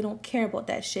person. They don't care about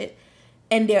that shit.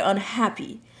 And they're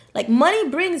unhappy. Like, money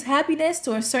brings happiness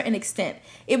to a certain extent.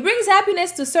 It brings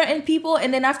happiness to certain people,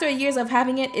 and then after years of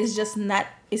having it, it's just not,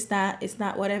 it's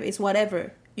not whatever, it's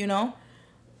whatever, you know?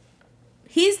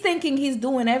 He's thinking he's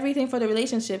doing everything for the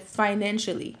relationship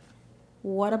financially.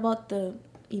 What about the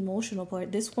emotional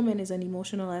part? This woman is an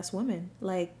emotional ass woman.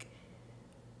 Like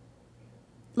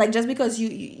Like, just because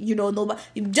you know nobody,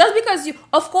 just because you,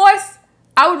 of course,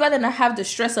 I would rather not have the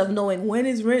stress of knowing when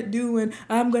is rent due and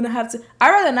I'm gonna have to. I'd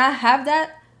rather not have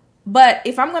that. But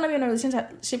if I'm gonna be in a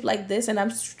relationship like this and I'm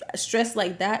stressed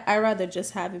like that, I'd rather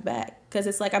just have it back, because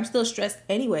it's like I'm still stressed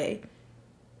anyway.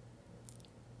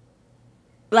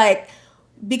 Like,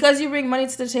 because you bring money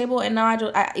to the table and now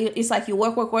it's like you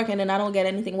work and then I don't get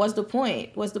anything. What's the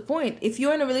point? What's the point? If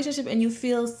you're in a relationship and you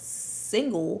feel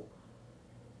single,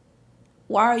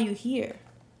 why are you here?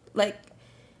 Like,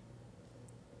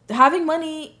 having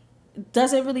money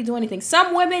doesn't really do anything.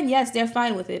 Some women, yes, they're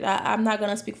fine with it. I'm not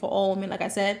gonna speak for all women, like I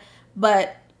said,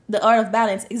 but the art of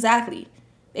balance, exactly.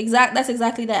 That's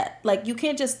exactly that. Like, you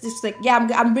can't just like, yeah,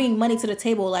 I'm bringing money to the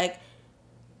table. Like,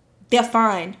 they're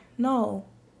fine. No,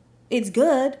 it's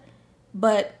good,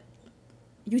 but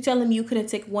you telling me you couldn't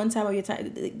take one time of your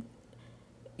time?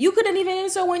 You couldn't even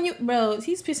answer when you, bro.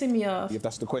 He's pissing me off. If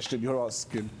that's the question you're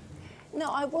asking. No,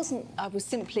 I wasn't. I was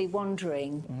simply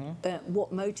wondering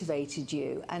what motivated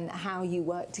you and how you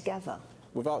work together.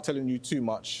 Without telling you too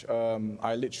much,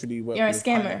 I literally work You're a with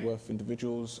high scammer. net worth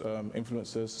individuals,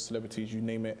 influencers, celebrities, you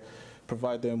name it.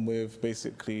 Provide them with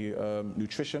basically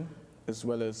nutrition as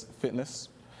well as fitness.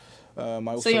 I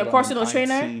also So you're a run personal an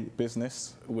trainer? IT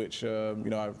business, which you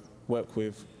know, I work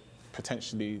with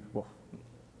potentially, well,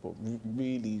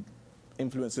 really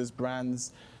influencers,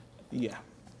 brands, yeah,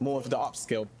 more of the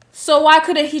upscale. So why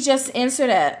couldn't he just answer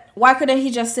that? Why couldn't he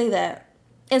just say that?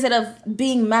 Instead of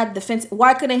being mad defensive,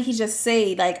 why couldn't he just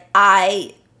say, like,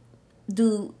 I'm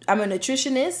a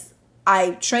nutritionist,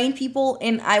 I train people,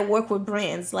 and I work with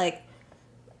brands? Like,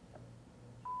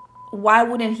 why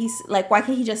wouldn't he, like, why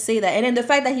can't he just say that? And then the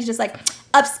fact that he's just like,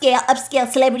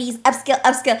 upscale celebrities,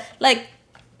 upscale, like,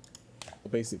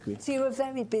 basically. So you're a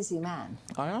very busy man.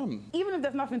 I am. Even if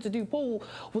there's nothing to do, Paul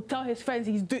will tell his friends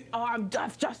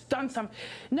I've just done some.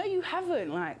 No, you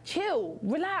haven't. Like, chill,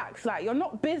 relax. Like, you're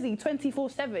not busy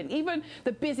 24/7. Even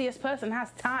the busiest person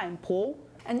has time, Paul.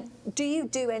 And do you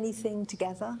do anything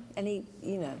together? Any,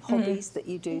 hobbies that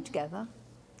you do together?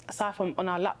 Aside from on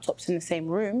our laptops in the same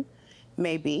room,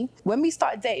 maybe. When we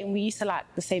started dating, we used to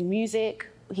like the same music.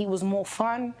 He was more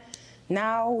fun.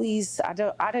 Now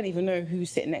I don't even know who's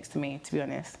sitting next to me, to be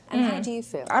honest. And how do you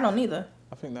feel? I don't either.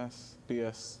 I think that's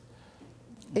BS.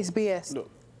 It's BS. Look,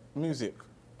 music.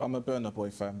 I'm a Burna Boy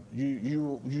fan.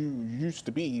 You used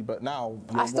to be, but now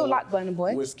you're I still like Burna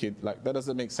Boy. Wizkid. Like, that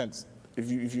doesn't make sense. If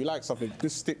you like something,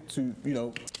 just stick to, you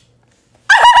know.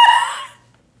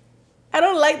 I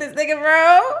don't like this nigga,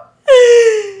 bro.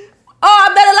 Oh,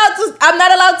 I'm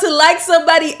not allowed to like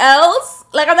somebody else.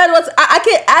 Like, I'm not allowed to, I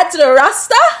can't add to the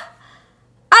roster.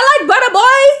 I like Burna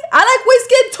Boy. I like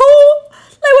Wizkid too.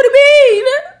 Like, what do you mean?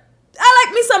 I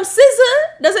like me some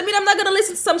SZA. Doesn't mean I'm not gonna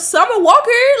listen to some Summer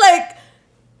Walker. Like,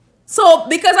 so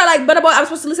because I like Burna Boy, I'm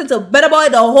supposed to listen to Burna Boy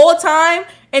the whole time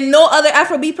and no other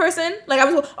Afrobeat person. Like,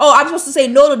 I'm supposed to say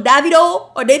no to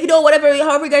Davido or Davido, whatever,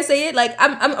 however you guys say it. Like,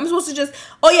 I'm supposed to just,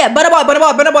 oh yeah, Burna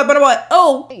Boy.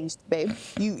 Oh, Changed, babe.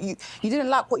 You didn't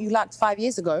like what you liked 5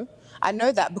 years ago. I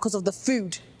know that because of the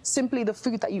food. Simply the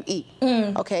food that you eat,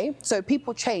 okay? So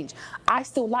people change. I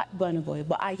still like Burna Boy,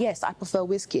 but yes, I prefer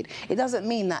Wizkid. It doesn't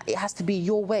mean that it has to be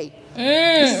your way.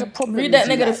 This is a problem. Read that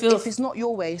nigga to feel. If it's not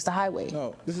your way, it's the highway.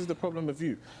 No, this is the problem with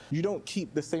you. You don't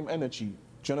keep the same energy. Do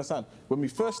you understand? When we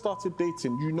first started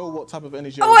dating, you know what type of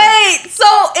energy. Wait, so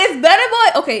if Burna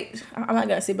Boy, okay, I'm not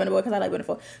gonna say Burna Boy because I like Burna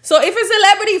Boy. So if a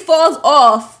celebrity falls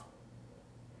off,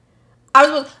 I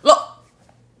was supposed, look.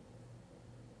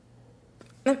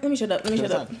 Let me shut up.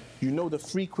 You know the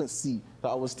frequency that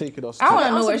I was taking us to. I want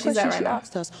to know where she's at right now.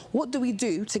 Asked us, what do we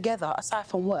do together aside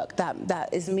from work that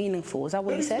is meaningful? Is that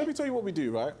what you said? Let me tell you what we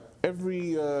do, right?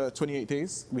 Every 28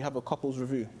 days, we have a couples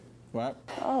review, right?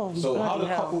 Oh, so how the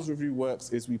hell. couples review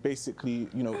works is we basically,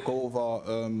 go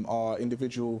over our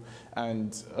individual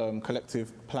and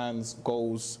collective plans,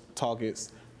 goals,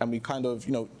 targets, and we kind of,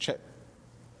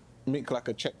 make like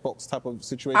a checkbox type of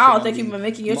situation. I don't think you've been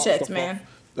making your mark checks, stuff man.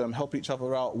 off, help each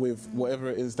other out with whatever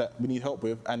it is that we need help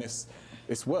with, and it's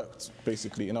worked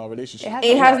basically in our relationship.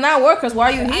 It has not worked, because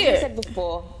why are you As here? I said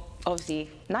before, obviously,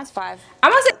 9 to 5.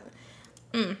 I'm gonna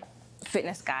say,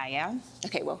 Fitness guy, yeah?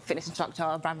 Okay, well, fitness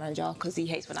instructor, brand manager, because he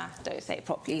hates when I don't say it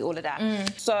properly, all of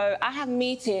that. So I have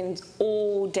meetings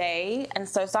all day, and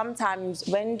so sometimes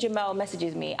when Jamel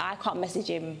messages me, I can't message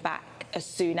him back as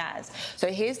soon as. So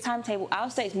his timetable,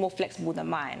 I'll say it's more flexible than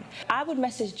mine. I would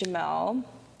message Jamel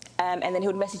and then he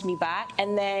would message me back,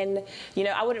 and then, you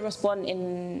know, I wouldn't respond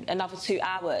in another 2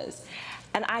 hours.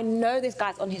 And I know this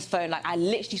guy's on his phone, like I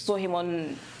literally saw him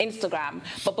on Instagram,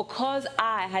 but because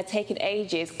I had taken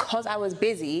ages, because I was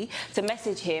busy to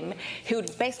message him, he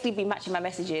would basically be matching my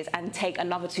messages and take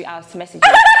another 2 hours to message me.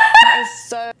 That is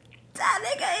so... That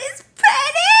nigga is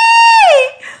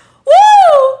petty!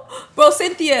 Woo! Bro,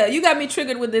 Cynthia, you got me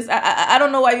triggered with this. I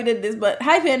don't know why you did this, but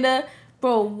hi, Panda.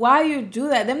 Bro, why you do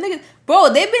that? Them niggas,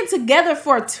 bro, they've been together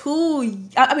for a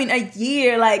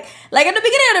year. Like at the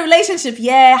beginning of the relationship,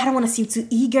 yeah, I don't want to seem too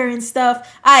eager and stuff.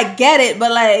 I get it,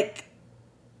 but like...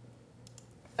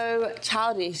 So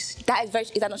childish. That is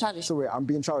that not childish? So wait, I'm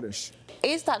being childish.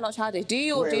 Is that not childish? Do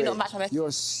you or do you not match my message? You're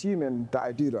assuming that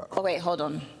I do that. Oh, wait, hold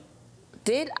on.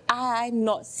 Did I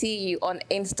not see you on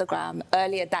Instagram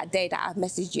earlier that day that I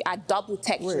messaged you? I double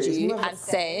texted you and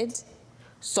said...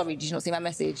 Sorry, did you not see my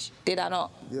message? Did I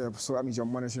not? Yeah, so that means you're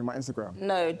monitoring my Instagram.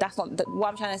 No, that's not... What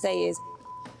I'm trying to say is,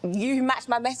 you match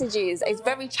my messages. It's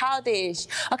very childish.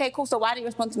 Okay, cool. So why didn't you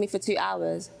respond to me for 2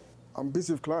 hours? I'm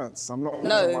busy with clients. I'm not on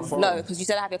my phone. No, because you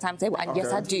said I have your timetable, and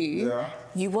yes, I do. Yeah.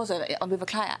 You wasn't with a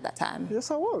client at that time.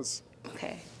 Yes, I was.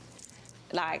 Okay.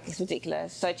 Like, it's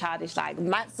ridiculous, so childish. Like,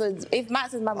 if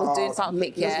Max's man was doing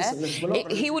something,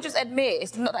 he would just admit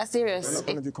it's not that serious. We're not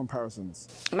going to do comparisons.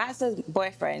 Max's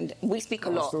boyfriend, we speak a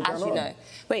lot, as you know.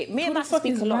 Wait, me and Max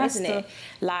speak a lot, isn't it?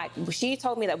 Like, she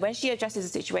told me that when she addresses a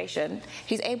situation,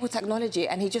 he's able to acknowledge it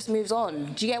and he just moves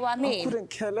on. Do you get what I mean? I couldn't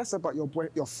care less about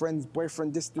your friend's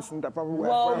boyfriend, this and that.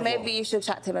 Well, maybe you should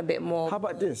chat to him a bit more. How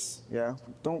about this? Yeah,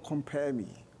 don't compare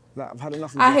me. Like, I've had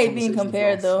enough of I hate being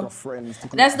compared though.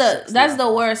 That's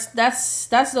the worst.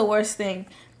 That's the worst thing.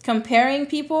 Comparing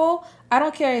people. I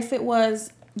don't care if it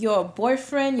was your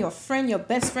boyfriend, your friend, your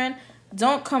best friend.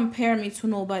 Don't compare me to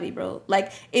nobody, bro.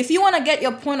 Like, if you want to get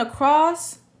your point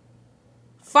across,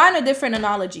 find a different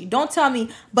analogy. Don't tell me,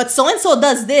 but so-and-so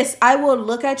does this. I will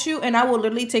look at you and I will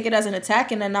literally take it as an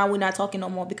attack, and then now we're not talking no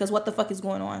more because what the fuck is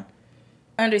going on?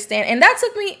 Understand? And that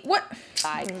took me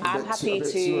I'm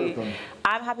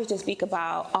happy to speak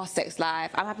about our sex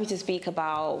life. I'm happy to speak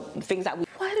about things that we...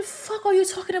 Why the fuck are you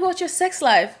talking about your sex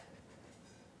life?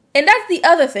 And that's the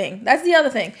other thing.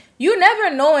 You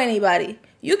never know anybody.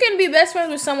 You can be best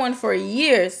friends with someone for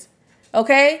years,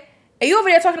 okay? And you over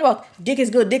there talking about dick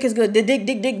is good, dick,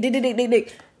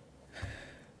 dick.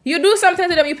 You do something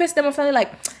to them, you piss them off, and they're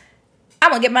like,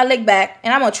 I'm gonna get my leg back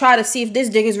and I'm gonna try to see if this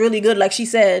dick is really good, like she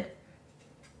said.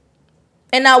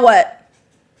 And now what?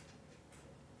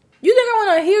 You think I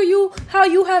want to hear how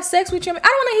you have sex with your man? I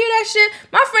don't want to hear that shit.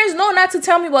 My friends know not to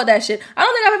tell me about that shit. I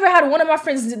don't think I've ever had one of my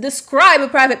friends describe a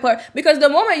private part, because the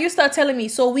moment you start telling me,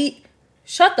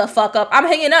 shut the fuck up. I'm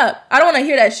hanging up. I don't want to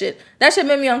hear that shit. That shit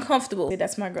made me uncomfortable.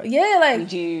 That's my girl. Yeah,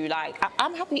 like...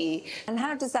 I'm happy. And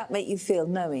how does that make you feel,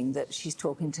 knowing that she's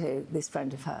talking to this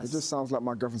friend of hers? It just sounds like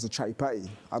my girlfriend's a chatty patty.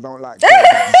 I don't like be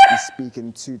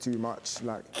speaking too much.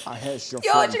 Like, I hear your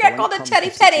Yo, what you got called a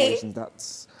chatty patty?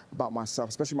 That's about myself,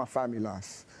 especially my family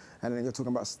life. And then you're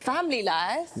talking about... Family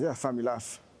life? Yeah, family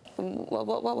life.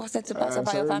 What's that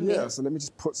about your family? Yeah, so let me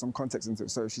just put some context into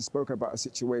it. So she spoke about a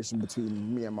situation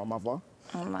between me and my mother.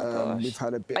 Oh my gosh. We've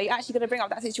had a bit... Are you actually going to bring up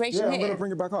that situation here? Yeah, I'm going to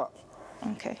bring it back up.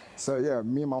 Okay. So yeah,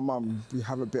 me and my mum, we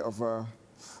have a bit of a,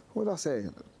 what would I say,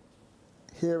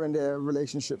 here and there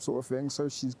relationship sort of thing. So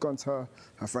she's gone to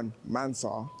her friend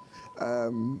Mansa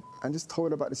and just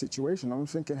told her about the situation. I'm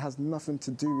thinking it has nothing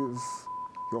to do with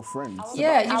your friends.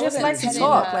 Yeah, you just like to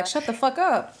talk. Like, shut the fuck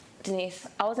up. Denise,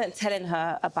 I wasn't telling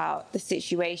her about the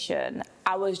situation.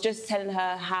 I was just telling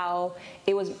her how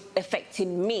it was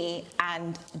affecting me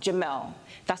and Jamel.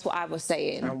 That's what I was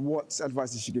saying. And what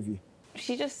advice did she give you?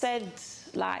 She just said,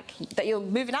 like, that you're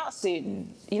moving out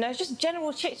soon. You know, it's just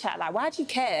general chit-chat. Like, why do you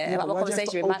care about my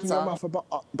conversation with Matter?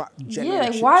 Yeah,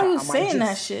 like, why are you saying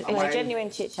that shit? It's a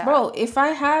genuine chit-chat. Bro, if I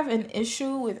have an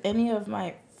issue with any of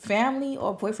my family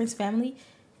or boyfriend's family,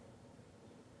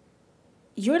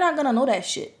 you're not gonna know that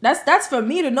shit. That's for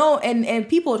me to know and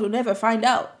people to never find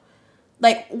out.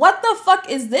 Like, what the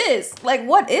fuck is this? Like,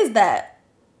 what is that?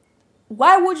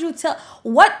 Why would you tell?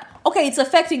 What? Okay, it's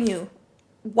affecting you.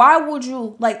 Why would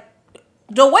you, like,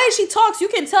 the way she talks, you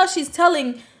can tell she's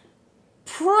telling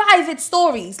private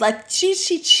stories. Like, she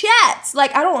chats.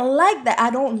 Like, I don't like that. I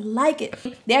don't like it.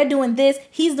 They're doing this,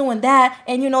 he's doing that,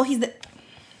 and you know he's the...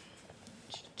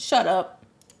 Shut up.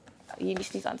 You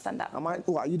just need to understand that.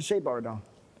 What, are you the shade bar down?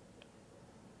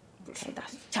 Okay,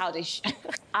 that's childish.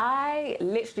 I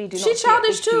literally do not. She's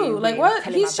childish too. Like, what?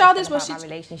 He's childish, but she's... my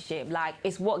relationship. Like,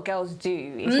 it's what girls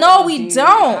do. It's no, we don't. It's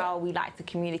how we like to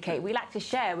communicate. We like to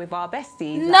share with our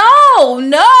besties. No,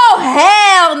 no,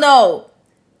 hell no.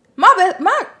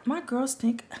 My girls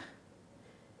think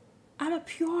I'm a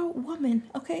pure woman,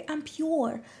 okay? I'm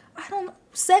pure. I don't...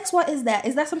 Sex, what is that?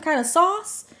 Is that some kind of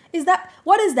sauce?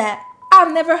 What is that?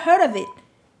 I've never heard of it.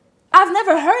 I've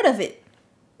never heard of it.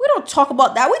 We don't talk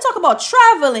about that. We talk about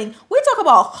traveling. We talk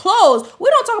about clothes. We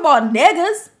don't talk about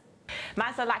niggas.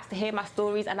 Mansa likes to hear my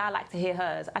stories and I like to hear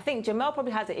hers. I think Jamel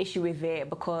probably has an issue with it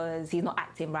because he's not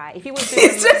acting right. If he was doing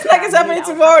it's just like it's happening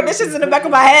tomorrow. This is in the back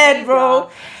of my head, bro.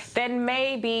 Then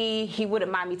maybe he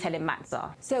wouldn't mind me telling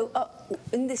Mansa. So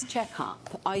in this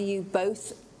checkup, are you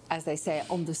both, as they say,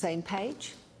 on the same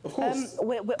page? Of course.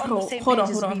 We're on the same Hold page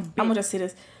on. as I'm we've gonna been. just say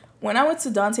this. When I went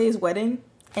to Dante's wedding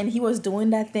and he was doing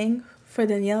that thing for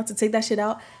Danielle to take that shit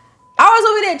out, I was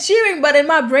over there cheering, but in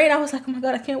my brain I was like, oh my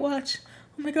God, I can't watch.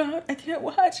 Oh my God, I can't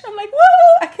watch. I'm like,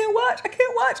 whoa, I can't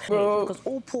watch. Bro. Because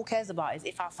all Paul cares about is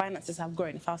if our finances have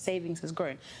grown, if our savings has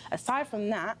grown. Aside from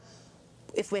that,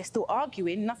 if we're still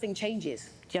arguing, nothing changes.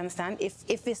 Do you understand? If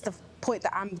it's the point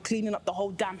that I'm cleaning up the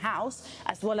whole damn house,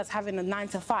 as well as having a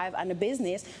 9-to-5 and a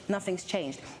business, nothing's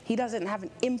changed. He doesn't have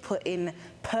an input in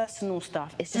personal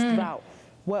stuff. It's just about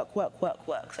work.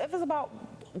 So if it's about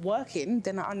working,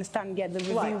 then I understand, yeah, the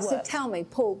review works. So tell me,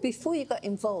 Paul, before you got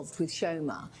involved with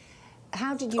Shoma,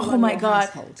 how did you run Oh my your God.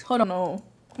 household? Hold on. No.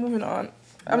 Moving on.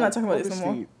 I'm not talking about this no more.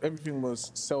 Obviously, everything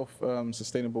was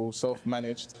self-sustainable,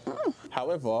 self-managed.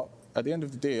 However, at the end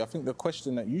of the day, I think the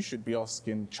question that you should be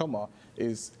asking Choma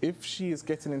is if she is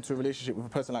getting into a relationship with a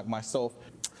person like myself,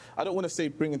 I don't want to say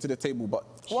bring into the table, but...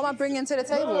 What am I bringing to the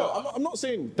table? No, I'm not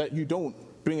saying that you don't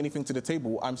bring anything to the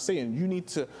table. I'm saying you need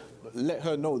to let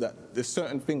her know that there's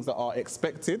certain things that are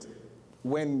expected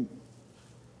when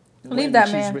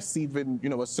she's receiving, you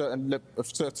know, a certain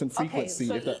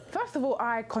frequency. Okay, so first of all,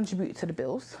 I contribute to the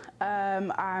bills.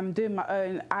 I'm doing my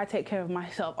own. I take care of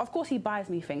myself. Of course, he buys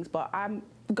me things, but I'm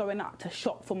going out to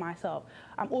shop for myself.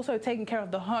 I'm also taking care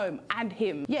of the home and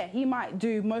him. Yeah, he might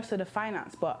do most of the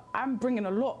finance, but I'm bringing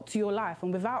a lot to your life,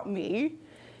 and without me,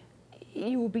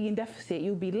 you will be in deficit,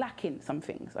 you'll be lacking some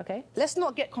things, okay? Let's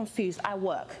not get confused. I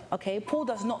work, okay? Paul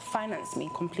does not finance me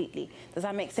completely. Does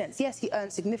that make sense? Yes, he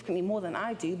earns significantly more than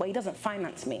I do, but he doesn't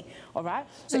finance me, all right?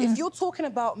 So if you're talking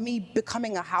about me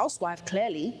becoming a housewife,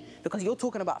 clearly, because you're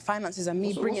talking about finances and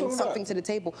me bringing something to the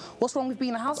table, what's wrong with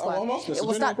being a housewife?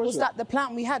 Was that the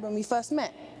plan we had when we first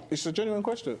met? It's a genuine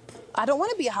question. I don't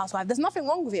want to be a housewife. There's nothing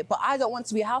wrong with it, but I don't want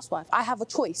to be a housewife. I have a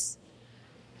choice.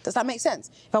 Does that make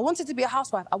sense? If I wanted to be a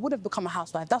housewife, I would have become a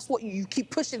housewife. That's what you keep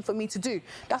pushing for me to do.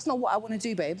 That's not what I want to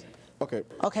do, babe. Okay.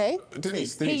 Okay?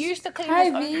 Denise. He used to clean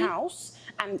his own house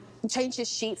and change his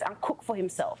sheets and cook for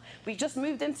himself. We just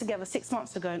moved in together 6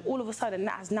 months ago, and all of a sudden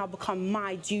that has now become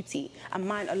my duty and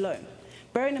mine alone.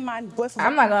 Bearing in mind, both of us...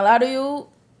 I'm not gonna lie to you.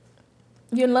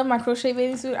 You love my crochet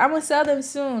bathing suit. I'm gonna sell them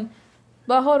soon.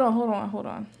 But hold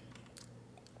on.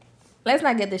 Let's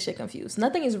not get this shit confused.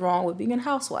 Nothing is wrong with being a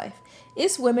housewife.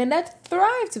 It's women that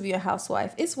thrive to be a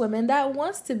housewife. It's women that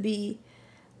wants to be,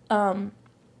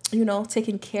 you know,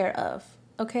 taken care of,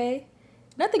 okay?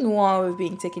 Nothing wrong with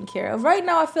being taken care of. Right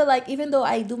now, I feel like even though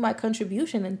I do my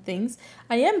contribution and things,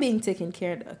 I am being taken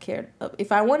care of.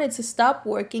 If I wanted to stop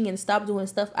working and stop doing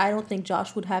stuff, I don't think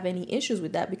Josh would have any issues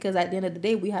with that because at the end of the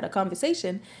day, we had a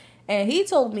conversation and he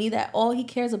told me that all he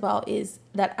cares about is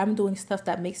that I'm doing stuff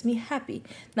that makes me happy.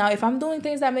 Now, if I'm doing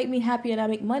things that make me happy and I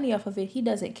make money off of it, he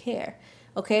doesn't care,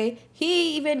 okay?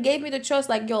 He even gave me the trust,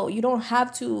 like, yo, you don't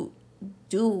have to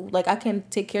do, like, I can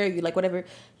take care of you, like, whatever.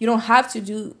 You don't have to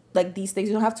do, like, these things.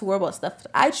 You don't have to worry about stuff.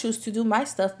 I choose to do my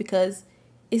stuff because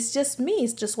it's just me.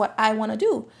 It's just what I want to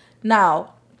do.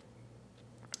 Now,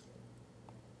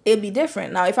 it'd be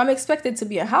different. Now, if I'm expected to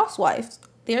be a housewife,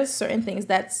 there's certain things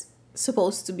that's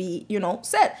supposed to be, you know,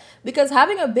 set, because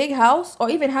having a big house or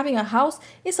even having a house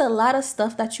is a lot of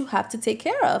stuff that you have to take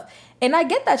care of. And I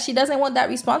get that she doesn't want that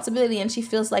responsibility and she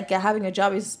feels like having a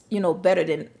job is, you know, better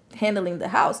than handling the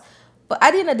house. But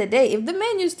at the end of the day, if the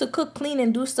man used to cook, clean,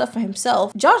 and do stuff for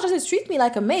himself, Josh doesn't treat me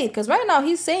like a maid. Because right now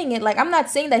he's saying it like, I'm not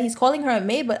saying that he's calling her a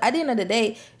maid, but at the end of the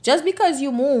day, just because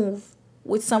you move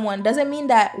with someone doesn't mean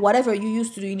that whatever you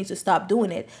used to do, you need to stop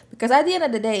doing it. Because at the end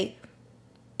of the day,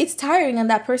 it's tiring on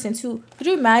that person too. Could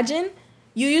you imagine?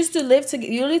 You used to live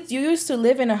you used to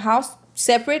live in a house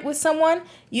separate with someone.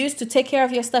 You used to take care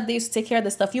of your stuff. They used to take care of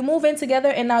the stuff. You move in together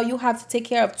and now you have to take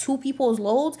care of two people's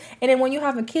loads. And then when you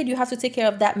have a kid, you have to take care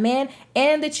of that man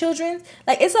and the children.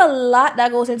 Like, it's a lot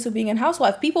that goes into being a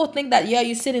housewife. People think that, yeah,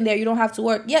 you're sitting there, you don't have to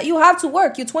work. Yeah, you have to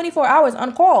work. You're 24 hours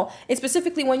on call. It's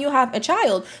specifically when you have a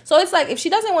child. So it's like, if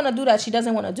she doesn't want to do that, she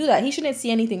doesn't want to do that. He shouldn't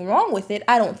see anything wrong with it.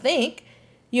 I don't think,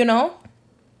 you know?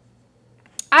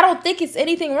 I don't think it's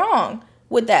anything wrong.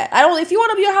 with that. I don't. If you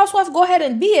want to be a housewife, go ahead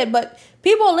and be it. But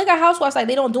people look at housewives like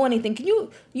they don't do anything. Can you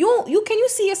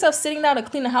see yourself sitting down to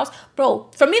clean the house,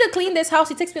 bro? For me to clean this house,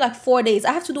 it takes me like 4 days.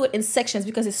 I have to do it in sections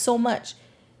because it's so much.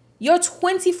 You're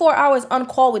 24 hours on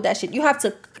call with that shit. You have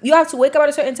to wake up at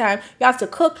a certain time. You have to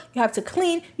cook. You have to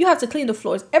clean. You have to clean the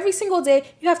floors every single day.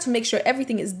 You have to make sure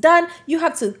everything is done. You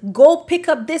have to go pick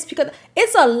up this, pick up.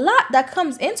 It's a lot that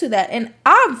comes into that, and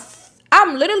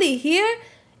I'm literally here.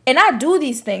 And I do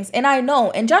these things, and I know,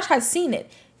 and Josh has seen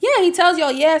it. Yeah, he tells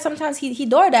y'all, yeah, sometimes he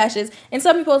door dashes, and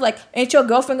some people's like, ain't your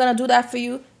girlfriend gonna do that for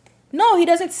you? No, he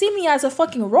doesn't see me as a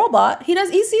fucking robot. He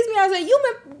sees me as a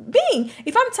human being.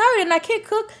 If I'm tired and I can't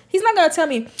cook, he's not gonna tell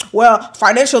me, well,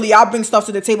 financially, I'll bring stuff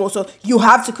to the table, so you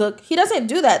have to cook. He doesn't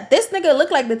do that. This nigga look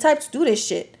like the type to do this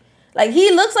shit. Like, he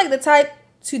looks like the type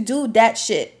to do that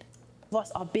shit.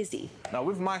 Us are busy. Now,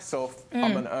 with myself,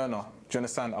 I'm an earner. Do you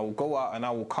understand? I will go out and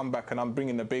I will come back and I'm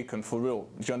bringing the bacon for real.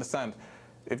 Do you understand?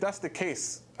 If that's the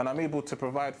case and I'm able to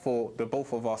provide for the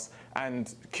both of us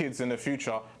and kids in the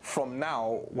future from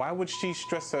now, why would she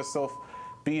stress herself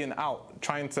being out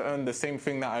trying to earn the same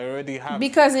thing that I already have?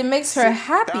 Because it makes her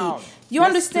happy. Down. You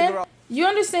understand? You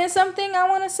understand something I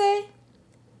want to say?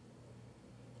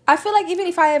 I feel like even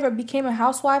if I ever became a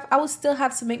housewife, I would still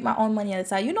have to make my own money at the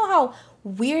time. You know how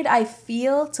weird I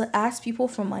feel to ask people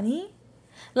for money?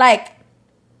 Like,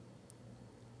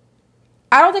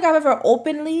 I don't think I've ever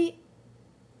openly...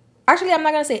 Actually, I'm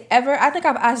not going to say ever. I think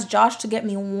I've asked Josh to get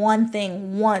me one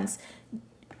thing once.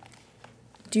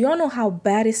 Do y'all know how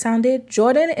bad it sounded?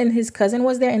 Jordan and his cousin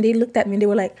was there, and they looked at me and they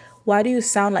were like, why do you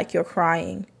sound like you're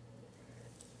crying?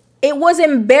 It was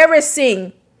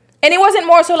embarrassing. And it wasn't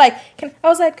more so like... I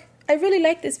was like, I really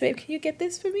like this, babe. Can you get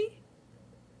this for me?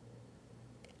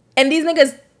 And these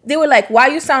niggas, they were like, why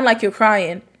you sound like you're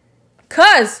crying?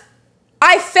 Because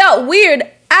I felt weird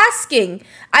asking.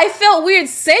 I felt weird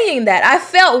saying that. I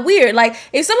felt weird. Like,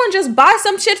 if someone just buys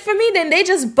some shit for me, then they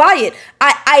just buy it.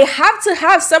 I have to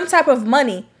have some type of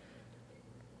money.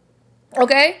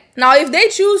 Okay? Now, if they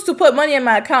choose to put money in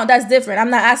my account, that's different. I'm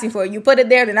not asking for it. You put it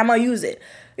there, then I'm going to use it.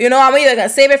 You know, I'm either going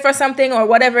to save it for something or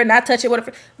whatever, not touch it,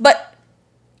 whatever. But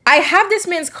I have this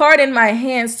man's card in my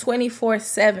hands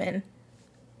 24/7.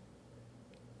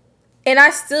 And I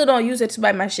still don't use it to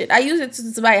buy my shit. I use it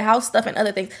to buy house stuff and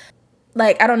other things.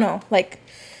 Like, I don't know. Like,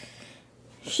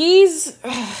 he's...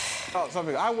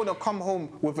 something. I want to come home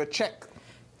with a check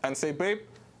and say, babe,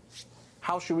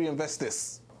 how should we invest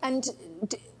this? And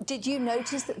did you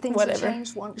notice that things have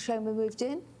changed once Shoma moved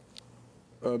in?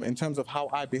 In terms of how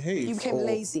I behave. You became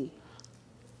lazy.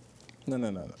 No.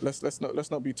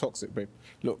 Let's not be toxic, babe.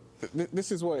 Look,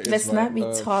 this is what it is. Let's not be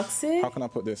toxic. How can I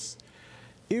put this?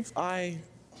 If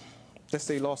let's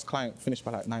say last client finished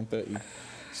by like 9:30.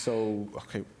 So,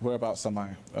 okay, whereabouts am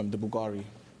I? The Bulgari,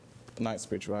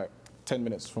 Knightsbridge, right? 10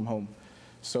 minutes from home.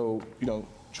 So, you know,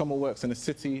 Chomo works in the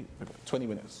city, 20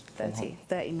 minutes. 30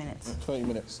 minutes. 30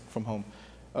 minutes from home.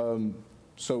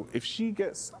 So if she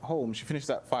gets home, she finishes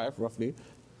at 5 roughly,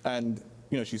 and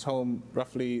you know she's home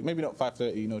roughly, maybe not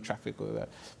 5:30, no traffic or that,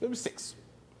 maybe 6,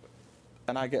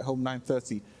 and I get home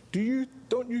 9:30.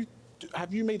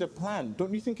 Have you made a plan?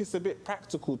 Don't you think it's a bit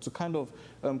practical to kind of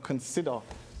consider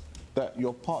that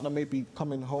your partner may be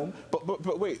coming home?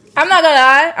 But wait. I'm not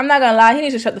gonna lie. He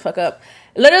needs to shut the fuck up.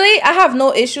 Literally, I have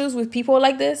no issues with people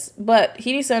like this, but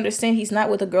he needs to understand he's not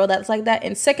with a girl that's like that.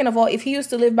 And second of all, if he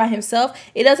used to live by himself,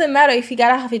 it doesn't matter if he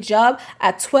got out of his job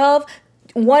at 12,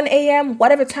 1 a.m.,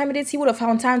 whatever time it is, he would have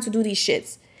found time to do these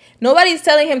shits. Nobody's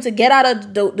telling him to get out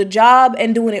of the job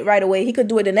and doing it right away. He could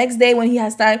do it the next day when he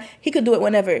has time. He could do it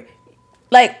whenever.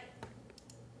 Like,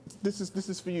 this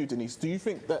is for you, Denise. Do you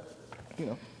think that, you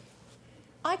know?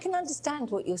 I can understand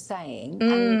what you're saying,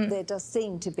 and there does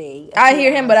seem to be. I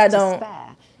hear him, but I don't.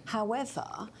 Despair.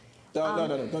 However, No,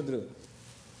 don't do it.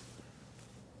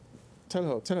 Tell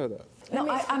her that. No,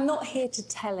 I'm not here to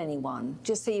tell anyone.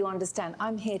 Just so you understand,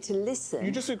 I'm here to listen.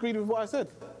 You just agreed with what I said.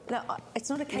 No, it's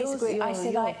not a case of agree. I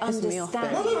said I understand.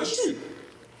 No, it's true.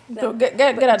 No, get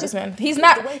out of this man. He's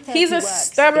not. He's a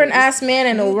stubborn ass man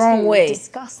in the wrong way.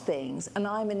 Discuss things, and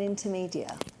I'm an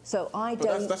intermediate, so I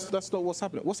don't. That's not what's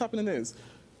happening. What's happening is,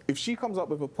 if she comes up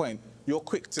with a point, you're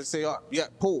quick to say, "Yeah,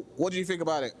 Paul, what do you think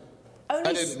about it?"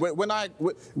 And then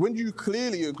when you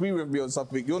clearly agree with me on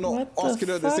something, you're not asking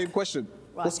her the same question.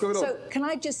 Right. What's going on? So can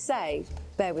I just say,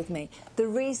 bear with me, the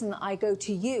reason that I go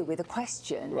to you with a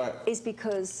question is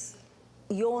because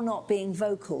you're not being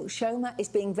vocal. Shoma is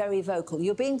being very vocal.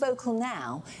 You're being vocal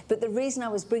now, but the reason I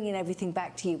was bringing everything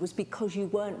back to you was because you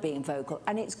weren't being vocal.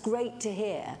 And it's great to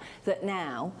hear that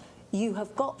now you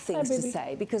have got things to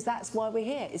say, because that's why we're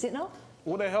here, is it not?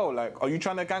 What the hell? Like, are you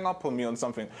trying to gang up on me on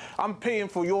something? I'm paying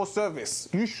for your service.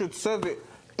 You should serve it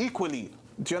equally.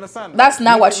 Do you understand? That's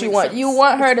not Make what it you make want. sense. You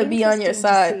want her to be on your Interesting to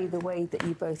side. see the way that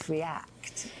you both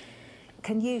react.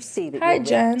 Can you see that Hi, you're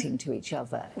Jen. reacting to each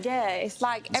other? Yeah, it's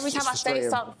like every time I say frustrating.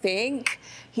 something,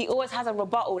 he always has a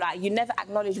rebuttal. Like, you never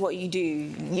acknowledge what you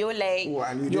do. You're late,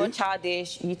 What, and you you're do?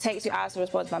 childish, you take 2 hours to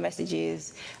respond to my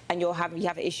messages, and you have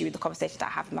an issue with the conversation that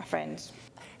I have with my friends.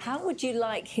 How would you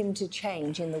like him to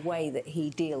change in the way that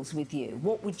he deals with you?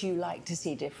 What would you like to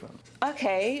see different?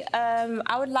 Okay,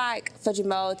 I would like for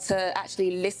Jamel to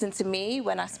actually listen to me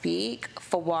when I speak,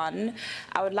 for one.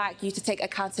 I would like you to take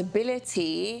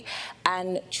accountability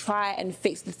and try and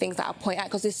fix the things that I point out,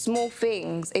 because it's small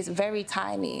things, it's very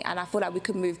tiny, and I feel like we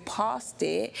could move past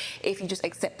it if you just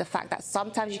accept the fact that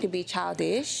sometimes you can be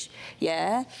childish,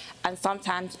 yeah, and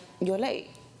sometimes you're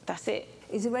late. That's it.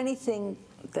 Is there anything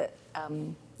that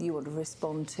you would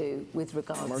respond to with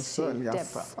regards Most to certainly.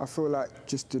 Deborah? I feel like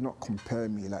just do not compare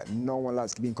me. Like, no one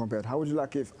likes being compared. How would you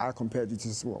like if I compared you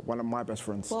to one of my best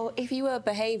friends? Well, if you were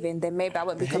behaving, then maybe I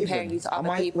wouldn't be comparing you to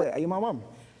other people. Wait, are you my mum?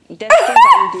 There's things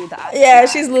that you do that I Yeah, like,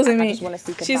 she's losing and me. I just want to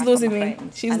seek She's advice losing from my me.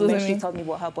 friends. She's and losing when she me. told me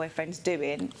what her boyfriend's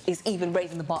doing, is even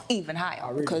raising the bar even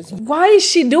higher. Because Why is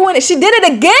she doing it? She did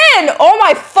it again. Oh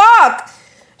my fuck.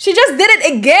 She just did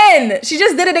it again. She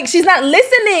just did it. She's not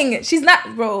listening. She's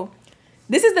not, bro.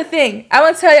 This is the thing. I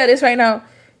want to tell y'all this right now.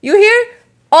 You hear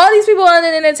all these people on the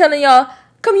internet telling y'all,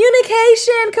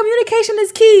 communication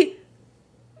is key.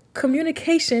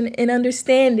 Communication and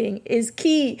understanding is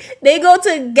key. They go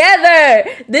together.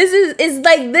 This is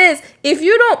like this. If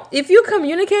you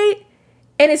communicate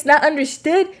and it's not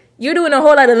understood, you're doing a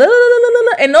whole lot of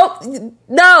and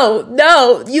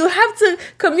no. You have to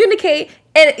communicate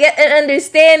and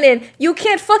understanding. You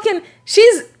can't fucking.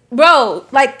 Bro,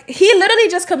 like, he literally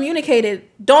just communicated,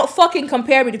 don't fucking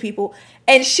compare me to people.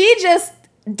 And she just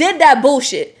did that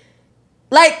bullshit.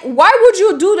 Like, why would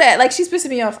you do that? Like, she's pissing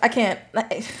me off. I can't.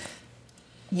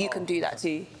 you can do that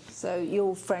too. So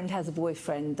your friend has a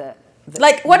boyfriend that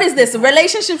like, what is this? A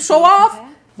relationship show off?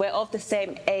 We're of the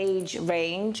same age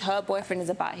range. Her boyfriend is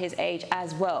about his age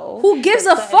as well. Who gives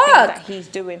There's a certain things fuck? that he's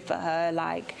doing for her,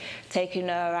 like taking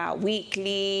her out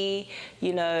weekly,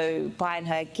 you know, buying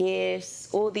her gifts,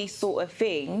 all these sort of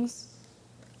things.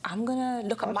 I'm gonna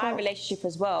look at my relationship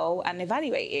as well and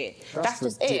evaluate it. That's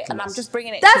just it, and I'm just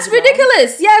bringing it. That's to Jamel,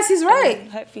 ridiculous. Yes, he's right.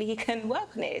 and hopefully he can work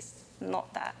on it. It's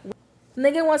not that.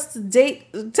 Nigga wants to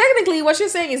date. Technically, what you're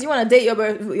saying is you want to date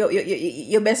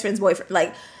your best friend's boyfriend.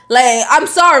 Like, I'm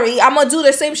sorry, I'm gonna do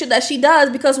the same shit that she does,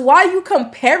 because why are you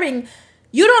comparing?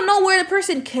 You don't know where the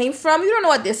person came from. You don't know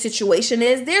what their situation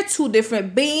is. They're two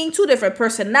different beings, two different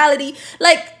personality.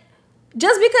 Like,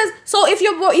 just because. So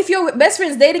if your best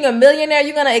friend's dating a millionaire,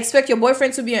 you're gonna expect your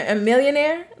boyfriend to be a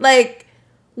millionaire? Like,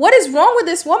 what is wrong with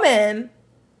this woman?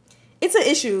 It's an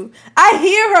issue. I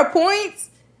hear her points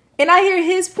and I hear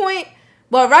his point.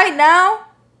 But right now,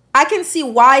 I can see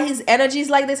why his energy is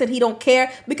like this and he don't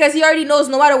care, because he already knows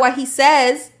no matter what he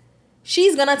says,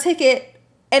 she's going to take it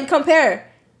and compare.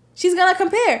 She's going to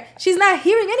compare. She's not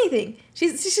hearing anything.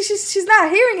 She's not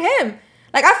hearing him.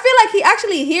 Like, I feel like he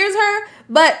actually hears her,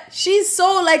 but she's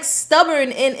so, like,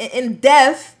 stubborn and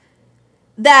deaf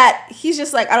that he's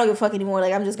just like, I don't give a fuck anymore.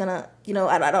 Like, I'm just going to, you know,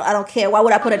 I don't care. Why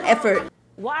would I put an effort?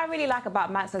 What I really like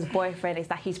about Mansa's boyfriend is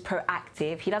that he's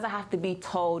proactive. He doesn't have to be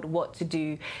told what to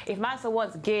do. If Mansa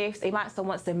wants gifts, if Mansa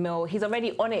wants a meal, he's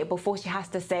already on it before she has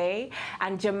to say.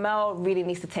 And Jamel really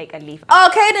needs to take a leaf.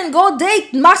 Okay, then go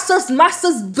date Master's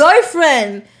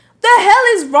boyfriend. The hell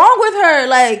is wrong with her?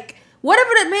 Like, whatever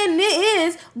that man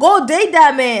is, go date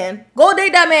that man. Go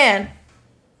date that man.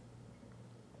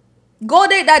 Go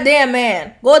date that damn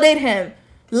man. Go date him.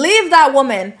 Leave that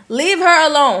woman. Leave her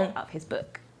alone. Of his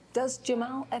book. Does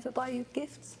Jamal ever buy you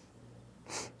gifts?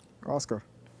 Ask her.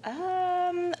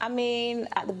 I mean,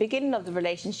 at the beginning of the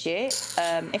relationship,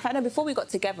 in fact, no, before we got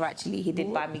together, actually, he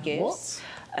did buy me gifts.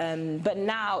 But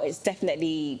now it's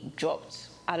definitely dropped.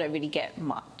 I don't really get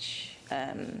much.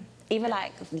 Even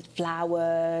like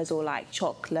flowers or like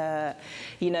chocolate,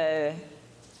 you know.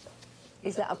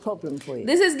 Is that a problem for you?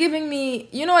 This is giving me,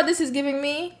 you know what this is giving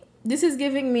me? This is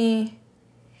giving me,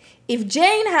 if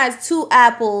Jane has 2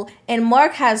 apples and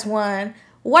Mark has 1,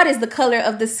 what is the color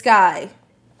of the sky?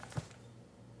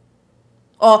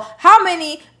 Or how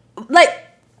many, like,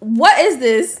 what is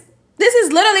this? This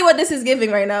is literally what this is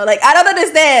giving right now. Like, I don't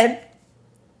understand.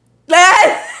 Like,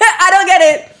 I don't get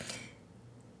it.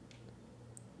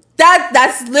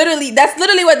 That's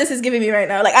literally what this is giving me right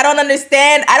now. Like, I don't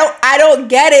understand. I don't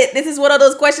get it. This is one of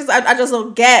those questions I just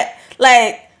don't get.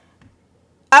 Like,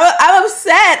 I'm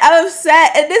upset.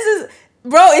 And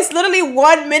Bro, it's literally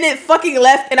 1 minute fucking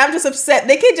left and I'm just upset.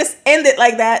 They can't just end it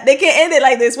like that. They can't end it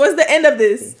like this. What's the end of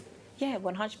this? Yeah,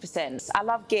 100%. I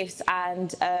love gifts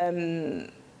and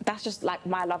that's just like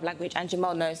my love language, and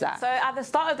Jamel knows that. So at the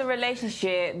start of the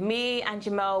relationship, me and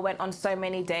Jamel went on so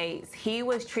many dates. He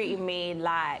was treating me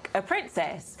like a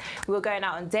princess. We were going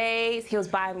out on dates, he was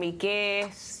buying me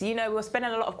gifts. You know, we were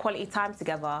spending a lot of quality time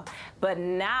together. But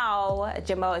now,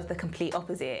 Jamel is the complete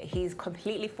opposite. He's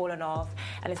completely fallen off,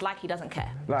 and it's like he doesn't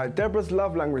care. Like, Deborah's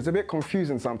love language is a bit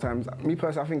confusing sometimes. Me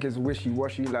personally, I think it's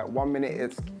wishy-washy. Like, 1 minute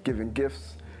it's giving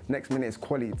gifts, next minute it's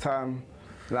quality time.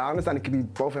 Like, I understand it could be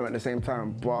both of them at the same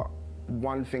time, but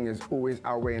one thing is always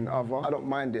outweighing the other. I don't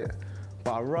mind it,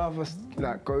 but I'd rather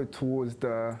like go towards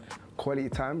the quality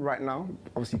time right now,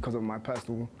 obviously because of my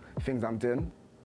personal things I'm doing.